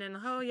again. And,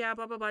 oh, yeah,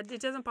 blah, blah, blah.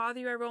 It doesn't bother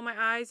you I roll my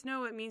eyes.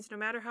 No, it means no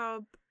matter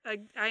how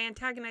I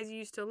antagonize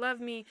you still love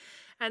me.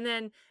 And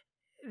then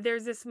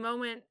there's this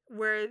moment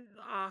where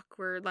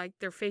awkward, like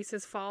their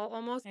faces fall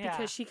almost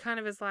because she kind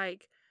of is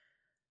like,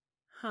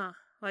 huh,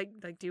 like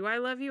do I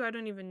love you? I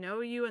don't even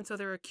know you. And so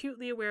they're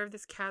acutely aware of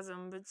this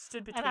chasm that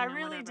stood between them. And I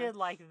really did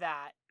like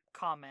that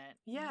comment.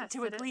 Yes.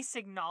 To at least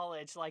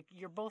acknowledge, like,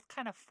 you're both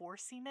kind of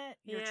forcing it.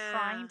 You're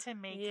trying to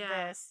make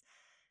this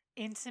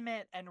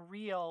intimate and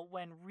real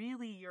when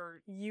really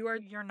you're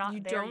not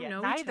you there don't yet.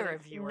 know Neither each other.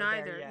 of you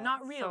are there yet.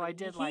 Not really. So I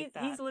did like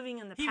that. He's living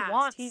in the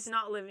past. He's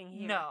not living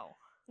here.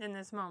 In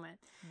this moment.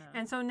 No.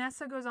 And so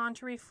Nessa goes on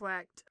to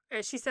reflect.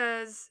 She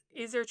says,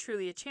 is there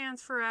truly a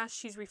chance for us?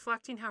 She's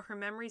reflecting how her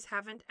memories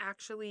haven't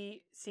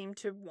actually seemed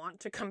to want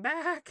to come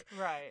back.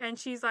 Right. And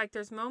she's like,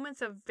 there's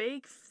moments of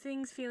vague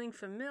things feeling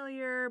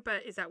familiar,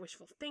 but is that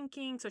wishful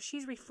thinking? So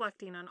she's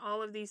reflecting on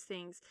all of these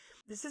things.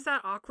 This is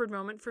that awkward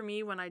moment for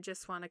me when I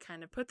just want to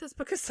kind of put this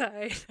book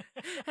aside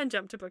and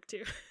jump to book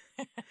 2.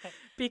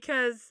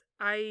 Because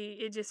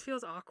it just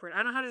feels awkward.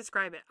 I don't know how to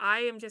describe it. I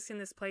am just in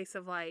this place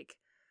of like,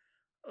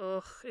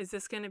 ugh, is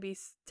this going to be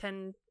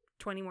 10,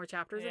 20 more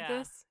chapters of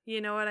this?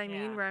 You know what I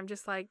mean? Where I'm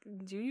just like,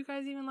 do you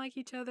guys even like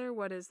each other?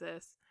 What is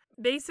this?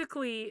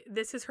 Basically,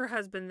 this is her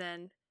husband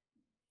then.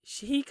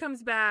 He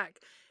comes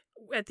back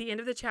at the end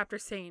of the chapter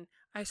saying,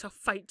 I shall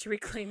fight to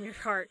reclaim your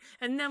heart,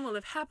 and then we'll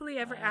live happily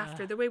ever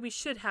after, the way we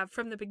should have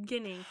from the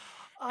beginning.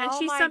 And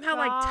she's somehow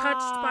like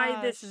touched by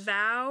this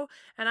vow,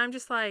 and I'm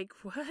just like,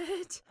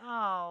 what?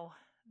 Oh,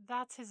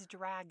 that's his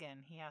dragon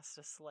he has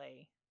to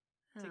slay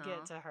to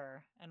get to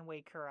her and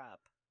wake her up.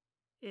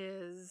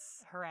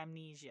 Is her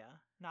amnesia,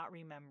 not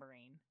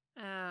remembering.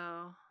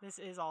 Oh. This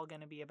is all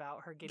going to be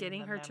about her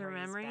getting her to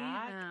memory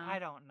back. Oh. I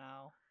don't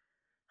know.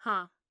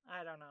 Huh.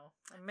 I don't know.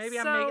 Maybe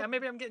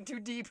I'm getting too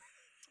deep.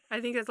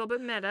 I think that's a little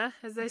bit meta,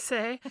 as they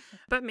say.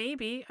 But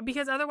maybe,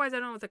 because otherwise I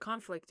don't know what the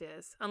conflict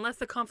is. Unless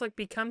the conflict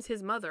becomes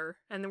his mother,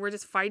 and then we're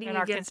just fighting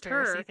against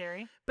her.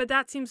 Theory. But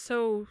that seems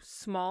so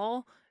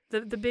small.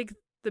 The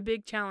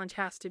big challenge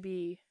has to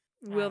be,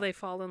 will they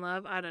fall in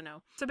love? I don't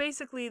know. So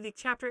basically, the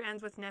chapter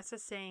ends with Nessa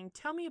saying,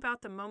 tell me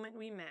about the moment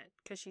we met,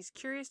 because she's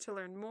curious to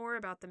learn more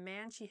about the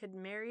man she had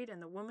married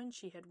and the woman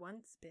she had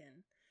once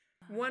been.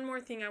 One more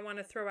thing I want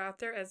to throw out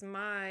there as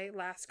my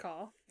last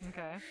call.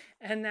 Okay.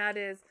 And that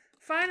is,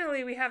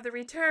 finally, we have the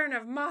return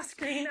of moss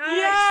green eyes.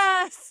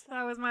 Yes!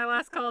 That was my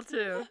last call,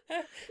 too.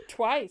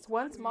 Twice.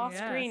 Once moss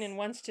green and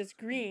once just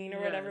green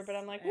or whatever. But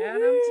I'm like,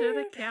 add them to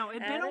the count.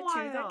 It'd been a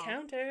while. To the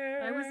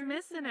counter. I was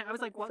missing it. I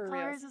was like, what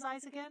color is his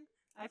eyes again?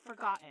 I've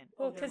forgotten.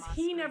 Well, because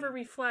he never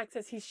reflects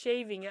as he's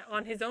shaving it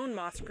on his own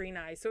moss green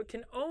eyes. So it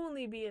can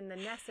only be in the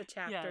Nessa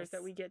chapters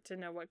that we get to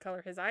know what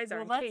color his eyes are.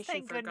 Well, let's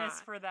thank goodness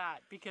for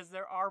that, because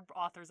there are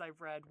authors I've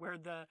read where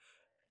the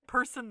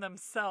person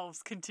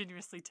themselves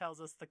continuously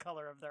tells us the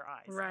color of their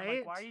eyes. Right. I'm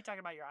like, why are you talking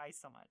about your eyes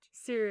so much?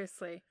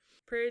 Seriously.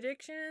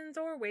 Predictions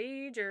or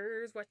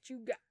wagers? What you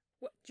got?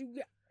 What you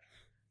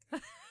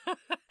got?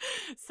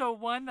 So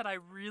one that I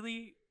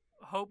really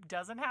hope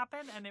doesn't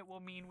happen, and it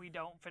will mean we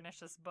don't finish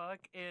this book,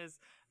 is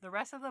the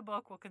rest of the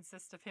book will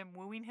consist of him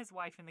wooing his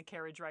wife in the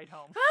carriage ride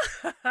home.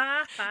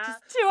 Just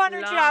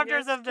 200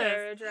 chapters of this.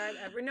 Carriage ride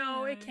ever.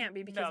 No, it can't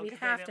be, because we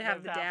have to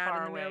have the dad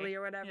in the middle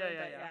or whatever.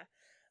 Yeah.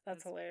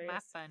 That's hilarious. My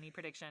funny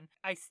prediction.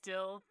 I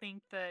still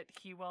think that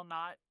he will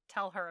not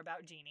tell her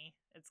about Jeannie.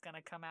 It's going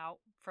to come out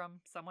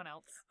from someone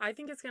else. I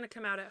think it's going to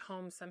come out at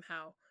home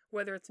somehow.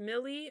 Whether it's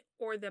Millie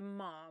or the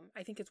mom.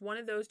 I think it's one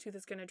of those two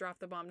that's going to drop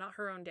the bomb. Not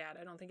her own dad.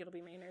 I don't think it'll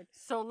be Maynard.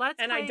 So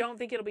I don't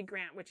think it'll be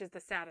Grant, which is the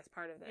saddest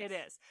part of this. It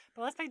is.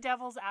 But let's play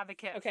devil's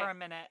advocate for a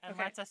minute. And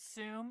let's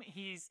assume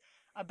he's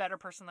a better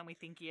person than we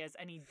think he is.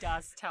 And he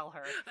does tell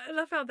her. I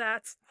love how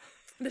that's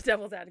the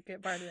devil's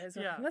advocate part of this.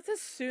 Yeah. Let's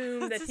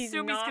assume that he's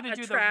not going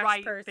to do trash the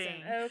right person.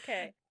 thing.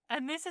 Okay.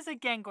 And this is,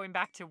 again, going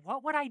back to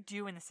what would I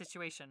do in this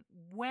situation?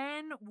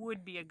 When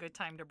would be a good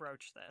time to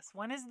broach this?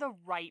 When is the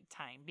right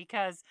time?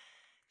 Because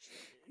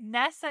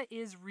Nessa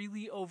is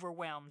really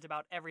overwhelmed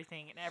about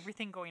everything and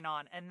everything going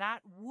on. And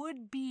that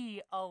would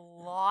be a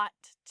lot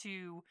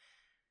to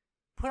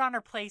put on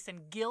her place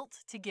and guilt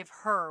to give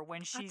her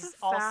when she's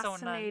also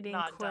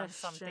not done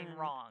something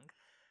wrong.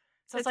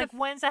 So it's like,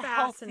 when's a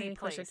healthy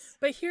place?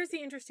 But here's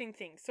the interesting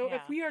thing. So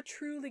if we are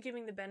truly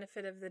giving the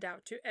benefit of the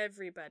doubt to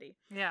everybody,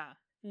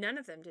 none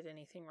of them did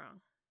anything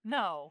wrong.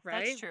 No,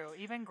 right? That's true.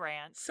 Even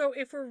Grant. So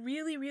if we're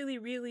really, really,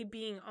 really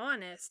being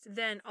honest,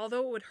 then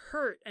although it would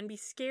hurt and be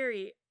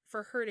scary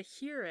for her to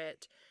hear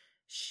it,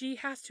 she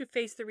has to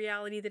face the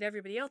reality that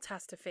everybody else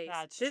has to face.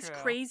 This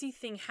crazy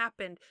thing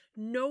happened.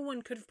 No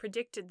one could have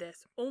predicted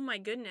this. Oh my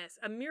goodness.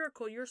 A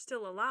miracle you're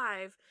still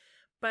alive.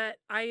 But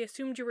I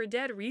assumed you were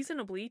dead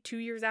reasonably 2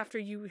 years after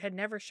you had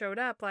never showed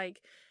up.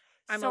 Like,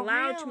 I'm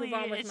allowed to move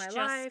on with my life. It's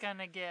just going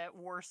to get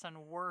worse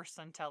and worse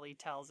until he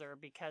tells her,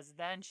 because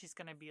then she's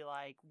going to be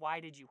like, why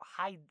did you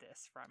hide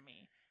this from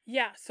me?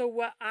 Yeah, so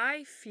what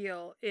I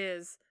feel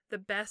is the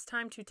best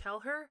time to tell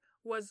her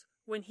was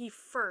when he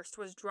first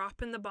was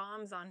dropping the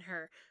bombs on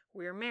her.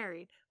 We're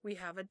married. We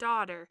have a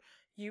daughter.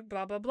 you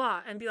blah, blah,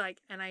 blah. And be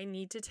like, and I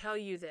need to tell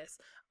you this.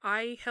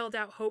 I held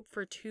out hope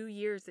for 2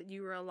 years that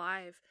you were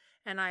alive.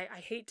 And I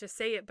hate to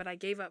say it, but I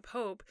gave up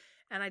hope.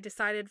 And I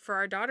decided for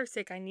our daughter's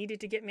sake, I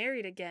needed to get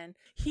married again.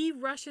 He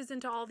rushes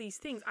into all these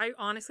things. I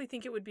honestly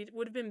think it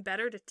would have been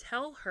better to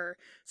tell her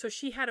so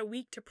she had a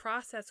week to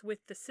process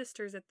with the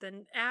sisters at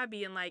the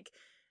Abbey and like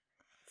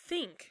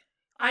think.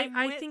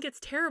 I think it's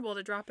terrible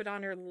to drop it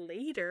on her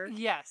later.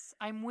 Yes,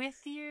 I'm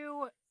with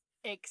you,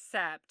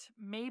 except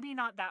maybe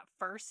not that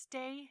first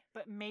day,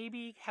 but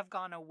maybe have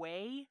gone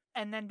away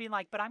and then be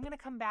like, but I'm going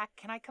to come back.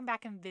 Can I come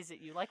back and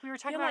visit you? Like we were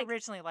talking about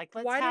originally, like,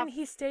 why didn't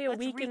he stay a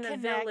week in the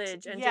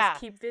village and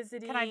just keep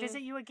visiting? Can I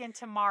visit you again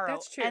tomorrow?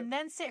 That's true. And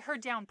then sit her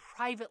down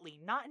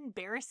privately, not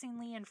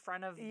embarrassingly in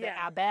front of the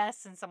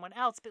abbess and someone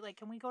else, but like,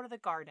 can we go to the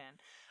garden?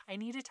 I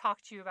need to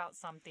talk to you about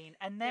something.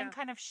 And then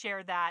kind of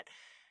share that.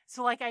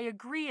 So, like, I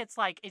agree. It's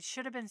like it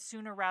should have been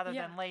sooner rather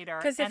than later.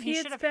 Because if he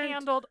should have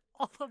handled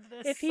all of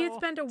this. If he had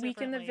spent a week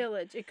in the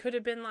village, it could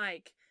have been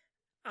like,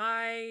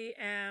 I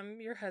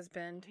am your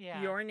husband. Yeah.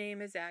 Your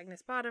name is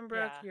Agnes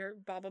Bodenbrook. You're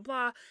blah, blah,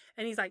 blah.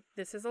 And he's like,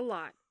 this is a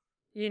lot.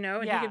 You know?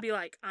 And he could be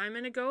like, I'm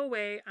going to go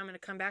away. I'm going to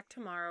come back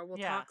tomorrow. We'll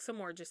talk some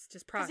more. Just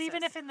process. Because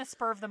even if in the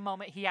spur of the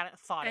moment he hadn't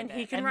thought of it. And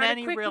he can write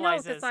a quick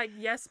note that's like,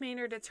 yes,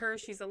 Maynard, it's her.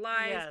 She's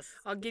alive. Yes.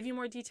 I'll give you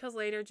more details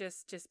later.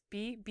 Just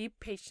be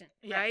patient,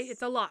 right?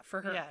 It's a lot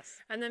for her. Yes.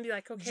 And then be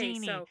like, okay,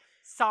 Jeannie, so...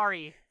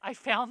 sorry, I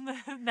found the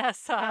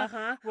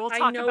Nessa. We'll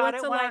talk about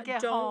it when I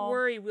get home. Don't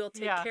worry. We'll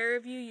take care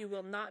of you. You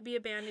will not be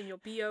abandoned. You'll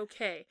be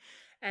okay.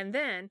 And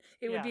then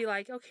it would be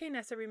like, okay,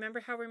 Nessa,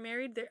 remember how we're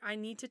married? I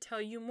need to tell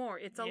you more.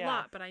 It's a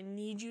lot, but I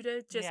need you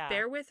to just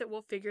bear with it.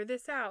 We'll figure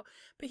this out.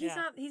 But he's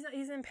not,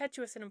 he's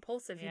impetuous and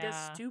impulsive. He does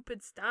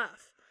stupid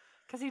stuff.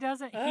 Because he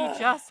doesn't, he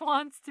just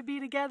wants to be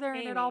together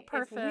and it all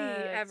perfect. If we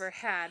ever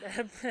had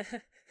a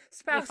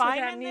spouse with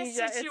amnesia,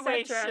 in this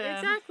situation,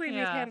 exactly, we'd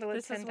handle it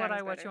this 10 is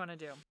times what you want to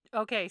do.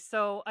 Okay,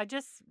 so I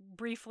just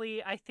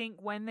briefly, I think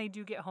when they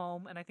do get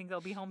home, and I think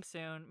they'll be home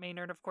soon,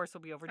 Maynard, of course,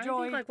 will be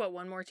overjoyed. I think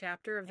one more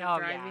chapter of them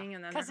driving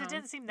and then because it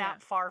didn't seem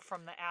that far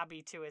from the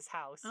Abbey to his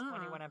house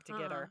when he went up to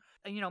get her.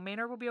 You know,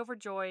 Maynard will be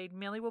overjoyed,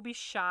 Millie will be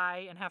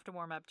shy and have to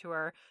warm up to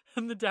her,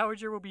 and the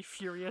Dowager will be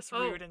furious,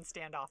 rude, and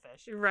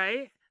standoffish.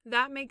 Right?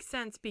 That makes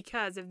sense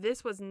because if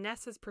this was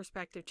Nessa's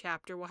perspective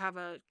chapter, we'll have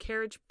a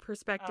carriage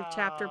perspective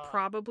chapter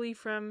probably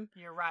from...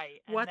 You're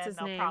right. And what's his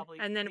name?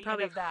 And then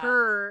probably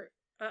her...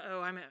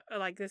 I'm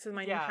like, this is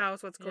my new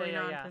house. What's going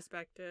on?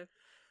 Perspective.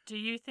 Do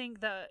you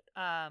think that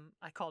I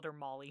called her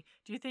Molly?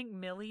 Do you think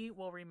Millie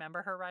will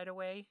remember her right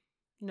away?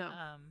 No.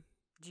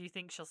 Do you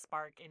think she'll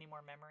spark any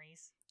more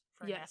memories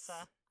for Yes.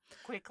 Nessa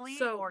quickly,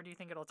 So, or do you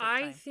think it'll take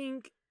time? I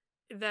think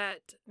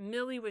that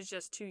Millie was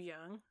just too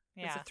young.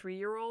 Yeah. As a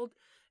 3-year-old,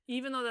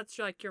 even though that's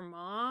like your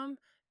mom.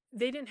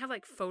 They didn't have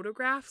like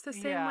photographs the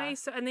same way,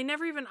 so and they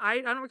never even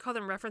I don't recall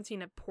them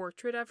referencing a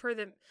portrait of her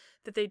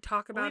that they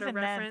talk about even or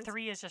reference. Then,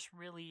 3 is just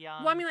really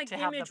young. Well, I mean, like to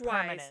have image the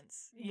wise,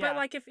 permanence. But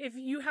like if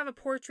you have a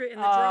portrait in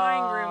the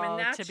drawing room and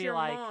that's to be your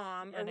like,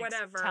 mom or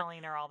whatever,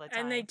 telling her all the time,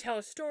 and they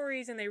tell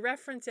stories and they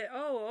reference it.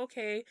 Oh,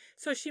 okay,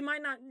 so she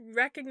might not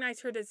recognize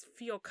her to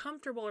feel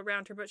comfortable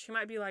around her, but she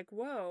might be like,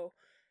 "Whoa,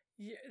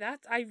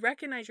 I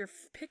recognize your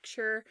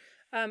picture."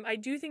 I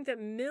do think that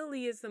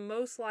Millie is the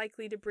most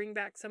likely to bring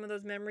back some of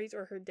those memories,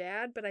 or her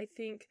dad, but I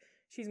think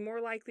she's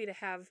more likely to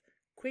have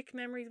quick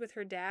memories with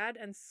her dad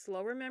and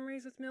slower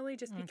memories with Millie,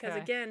 just because,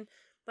 again,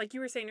 like you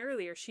were saying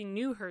earlier, she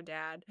knew her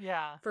dad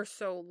for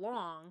so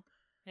long,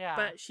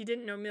 but she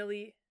didn't know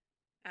Millie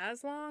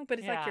as long, but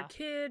it's like your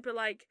kid, but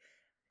like,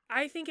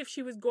 I think if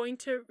she was going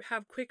to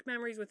have quick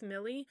memories with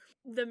Millie,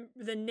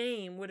 the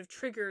name would have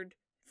triggered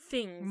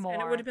things, more.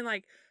 And it would have been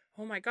like,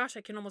 oh my gosh,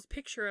 I can almost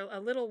picture a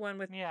little one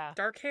with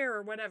dark hair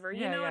or whatever.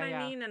 You know what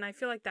I mean? And I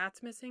feel like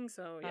that's missing.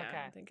 So, I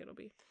don't think it'll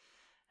be.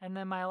 And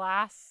then my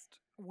last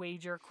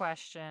wager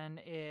question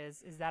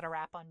is that a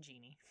wrap on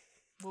Jeannie?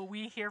 Will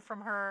we hear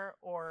from her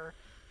or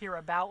hear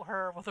about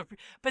her?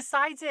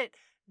 Besides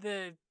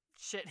the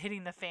shit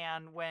hitting the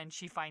fan when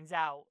she finds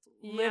out,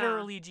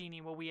 literally,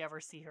 Jeannie, will we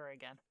ever see her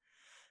again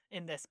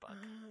in this book?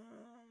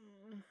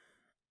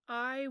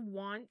 I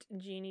want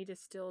Jeannie to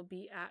still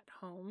be at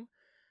home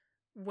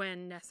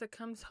when Nessa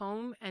comes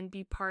home and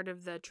be part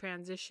of the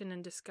transition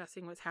and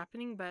discussing what's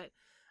happening, but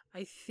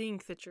I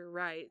think that you're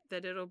right,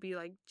 that it'll be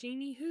like,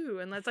 Jeannie who?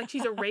 And it's like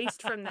she's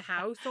erased from the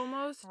house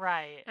almost.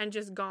 Right. And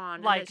just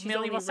gone. Like,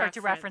 Millie will start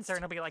to reference her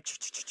and it'll be like...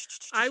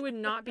 I would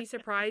not be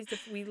surprised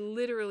if we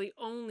literally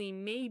only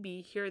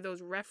maybe hear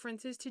those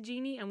references to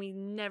Jeannie and we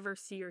never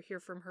see or hear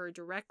from her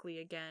directly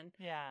again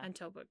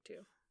until book 2.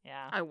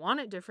 Yeah. I want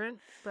it different,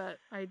 but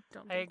I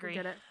don't think we'll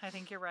get it. I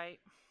think you're right.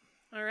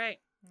 All right.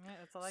 Yeah,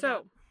 that's all I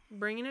got.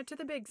 Bringing it to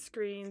the big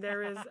screen,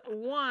 there is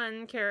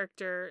one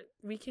character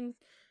we can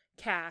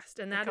cast,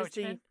 and that is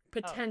the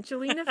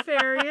potentially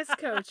nefarious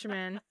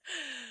coachman.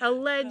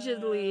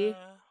 Allegedly.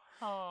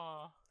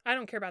 I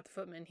don't care about the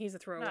footman. He's a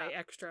throwaway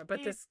extra.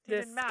 But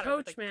this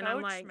coachman,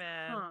 I'm like,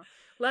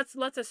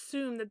 let's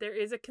assume that there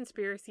is a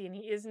conspiracy and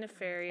he is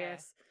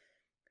nefarious. Okay.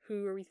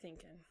 Who are we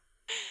thinking?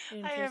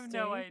 I have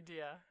no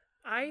idea.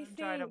 I'm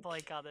trying to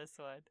blank on this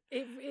one.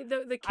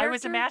 The character, I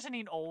was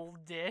imagining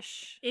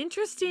oldish.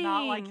 Interesting.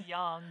 Not like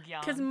young.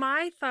 Because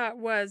my thought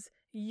was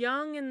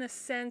young in the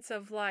sense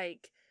of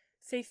like,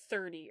 say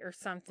 30 or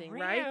something,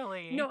 right?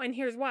 Really? No, and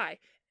here's why.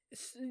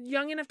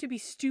 Young enough to be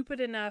stupid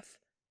enough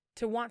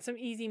to want some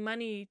easy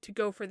money to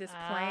go for this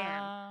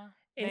plan.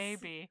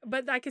 Maybe.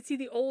 But I could see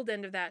the old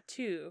end of that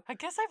too. I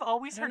guess I've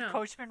always heard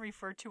coachmen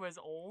referred to as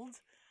old.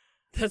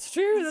 That's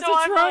true. That's so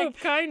a trope,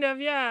 kind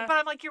of, yeah. But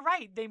I'm like, you're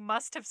right. They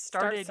must have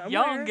started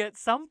young at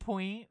some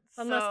point.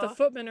 Unless the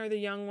footmen are the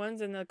young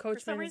ones and the coachman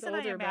is older. For some reason,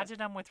 I imagine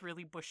them with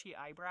really bushy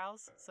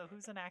eyebrows. So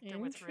who's an actor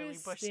with really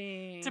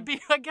bushy? To be,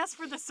 I guess,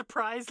 for the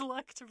surprise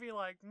look, to be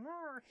like,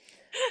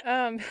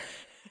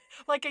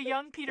 like a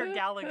young Peter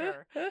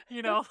Gallagher,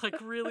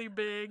 like really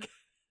big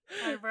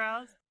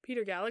eyebrows.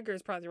 Peter Gallagher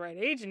is probably the right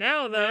age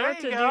now, though.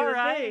 There you go,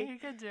 right? He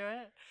could do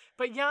it.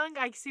 But young,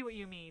 I see what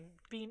you mean.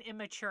 Being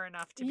immature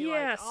enough to be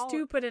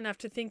stupid enough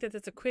to think that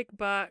it's a quick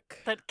buck.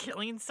 That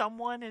killing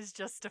someone is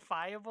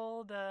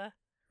justifiable to...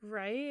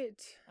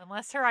 Right.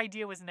 Unless her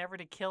idea was never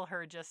to kill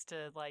her, just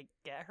to, like,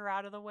 get her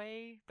out of the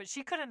way. But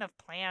she couldn't have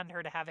planned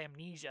her to have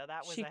amnesia.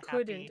 That was she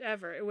couldn't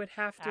ever. It would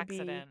have to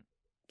be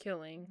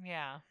killing.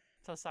 Yeah.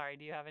 So sorry.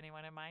 Do you have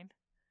anyone in mind?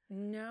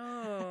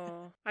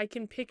 No, I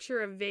can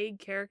picture a vague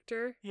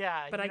character.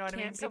 Yeah, but you know I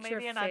can't so picture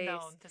maybe an face.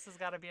 Unknown. This has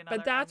got to be another.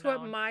 But that's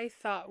unknown. what my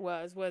thought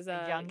was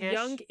a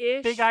youngish,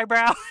 big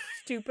eyebrow,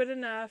 stupid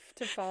enough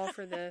to fall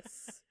for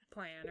this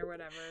plan or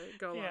whatever.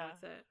 Go along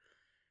with it.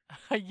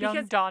 A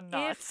young Don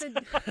Knotts,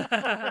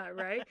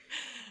 right?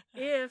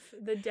 If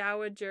the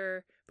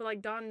dowager, but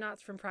like Don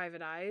Knotts from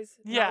Private Eyes,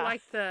 not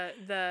like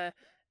the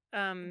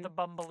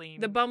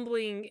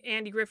bumbling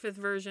Andy Griffith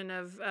version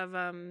of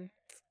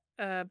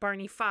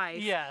Barney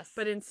Fife. Yes.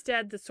 But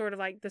instead the sort of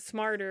like the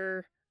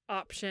smarter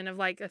option of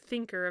like a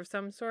thinker of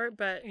some sort,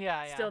 but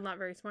still not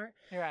very smart.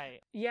 Right.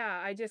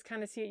 Yeah, I just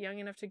kind of see it young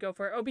enough to go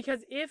for it. Oh,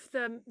 because if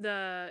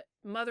the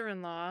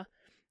mother-in-law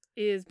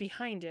is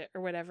behind it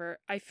or whatever,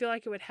 I feel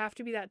like it would have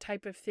to be that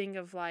type of thing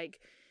of like,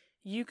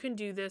 you can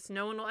do this,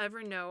 no one will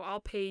ever know, I'll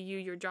pay you,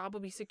 your job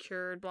will be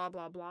secured, blah,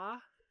 blah, blah,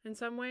 in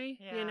some way.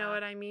 Yeah. You know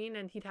what I mean?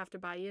 And he'd have to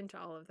buy into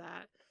all of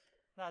that.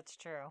 That's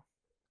true.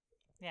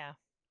 Yeah.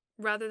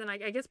 Rather than, I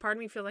guess part of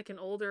me feel like an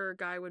older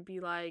guy would be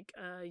like,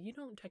 you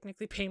don't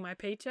technically pay my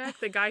paycheck.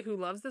 The guy who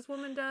loves this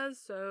woman does,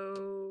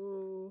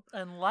 so...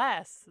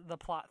 Unless the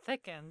plot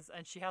thickens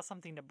and she has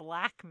something to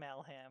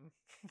blackmail him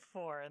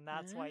for, and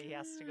that's why he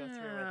has to go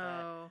through with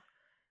it.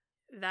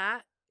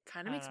 That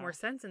kind of makes more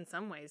sense in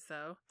some ways,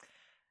 though.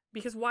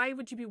 Because why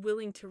would you be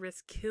willing to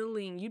risk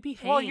killing? You'd be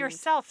hanged. Well,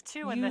 yourself,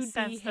 too, in the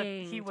sense that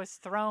he was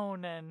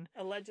thrown and...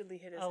 Allegedly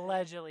hit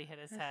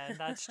his head.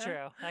 That's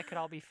true. That could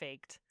all be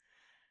faked.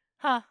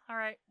 Huh. All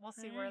right. We'll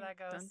see where that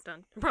goes.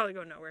 Dun. Probably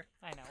go nowhere.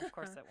 I know. Of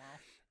course it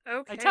will.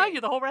 Okay. I tell you,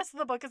 the whole rest of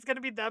the book is going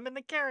to be them in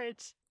the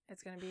carriage.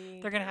 It's going to be...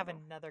 They're going to have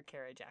another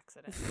carriage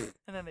accident.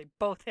 And then they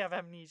both have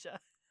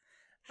amnesia.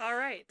 All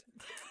right.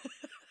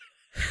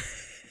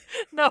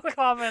 No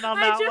comment on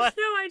that one.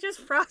 No, I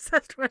just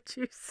processed what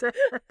you said.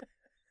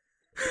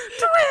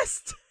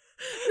 Twist!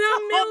 Now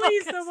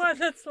Millie's the one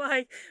that's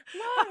like,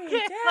 Mommy,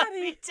 Daddy. Let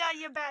me tell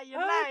you about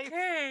your life.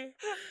 Okay.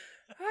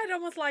 I'd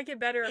almost like it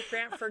better if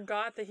Grant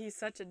forgot that he's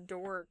such a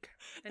dork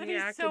and he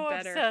acted so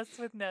better. Obsessed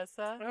with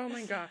Nessa. Oh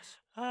my gosh.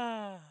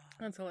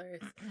 That's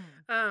hilarious.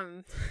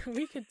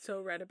 We could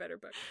so write a better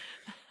book.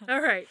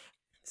 All right.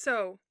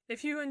 So,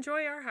 if you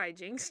enjoy our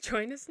hijinks,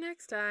 join us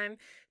next time.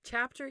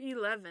 Chapter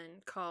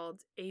 11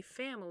 called A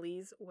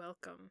Family's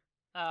Welcome.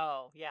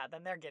 Oh, yeah,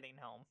 then they're getting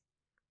home.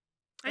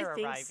 I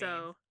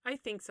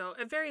think so.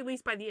 At very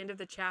least, by the end of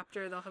the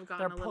chapter, they'll have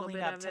gotten a little bit of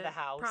it. They're pulling up to the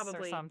house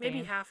probably, or something.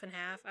 Maybe half and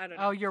half. I don't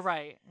know. Oh, you're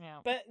right.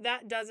 Yeah. But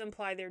that does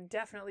imply they're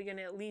definitely going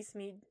to at least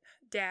meet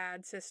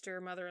dad, sister,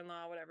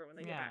 mother-in-law, whatever, when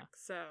they get back.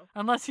 So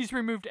unless he's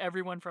removed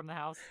everyone from the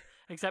house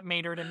except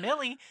Maynard and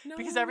Millie,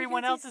 because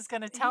everyone else is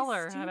going to tell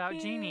her about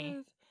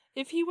Jeannie.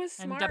 If he was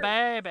smart... And the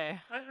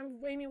baby.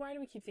 Amy, why do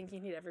we keep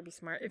thinking he'd ever be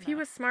smart? If he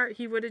was smart,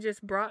 he would have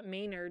just brought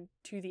Maynard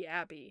to the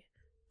Abbey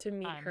to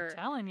meet her. I'm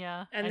telling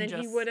you. And then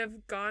he would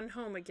have gone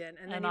home again.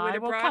 And then he I would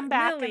have will brought come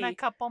back Millie. in a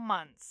couple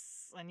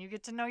months. And you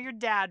get to know your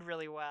dad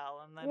really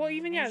well. And then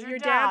your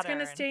dad's going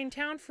to stay in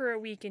town for a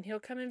week and he'll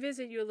come and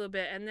visit you a little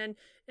bit. And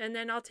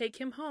then I'll take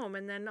him home.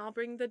 And then I'll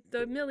bring the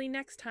Millie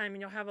next time.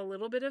 And you'll have a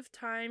little bit of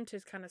time to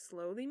kind of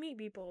slowly meet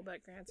people.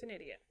 But Grant's an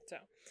idiot. So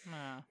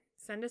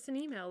send us an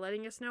email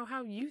letting us know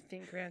how you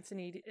think Grant's an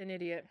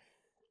idiot.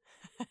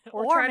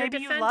 Or try maybe to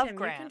defend you love him.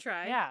 Grant. You can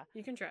try. Yeah.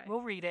 You can try.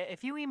 We'll read it.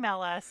 If you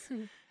email us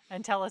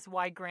and tell us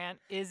why Grant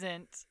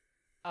isn't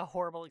a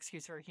horrible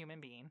excuse for a human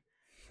being,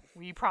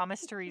 we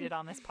promise to read it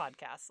on this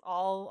podcast.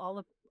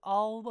 All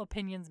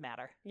opinions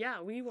matter.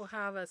 Yeah, we will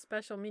have a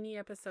special mini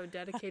episode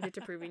dedicated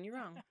to proving you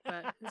wrong,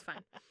 but it's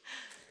fine.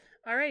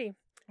 Alrighty.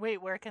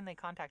 Wait, where can they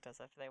contact us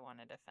if they want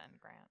to defend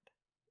Grant?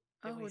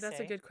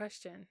 That's a good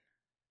question.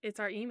 It's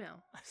our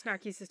email,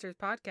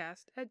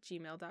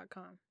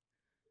 snarkysisterspodcast@gmail.com.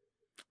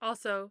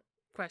 Also,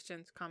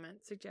 questions,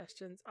 comments,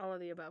 suggestions, all of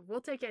the above. We'll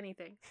take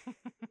anything.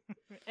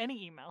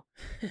 Any email.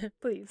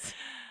 Please.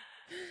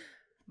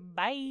 Bye.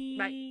 Bye.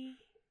 Bye.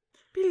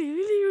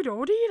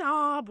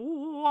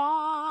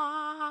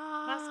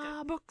 That's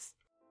good. Books.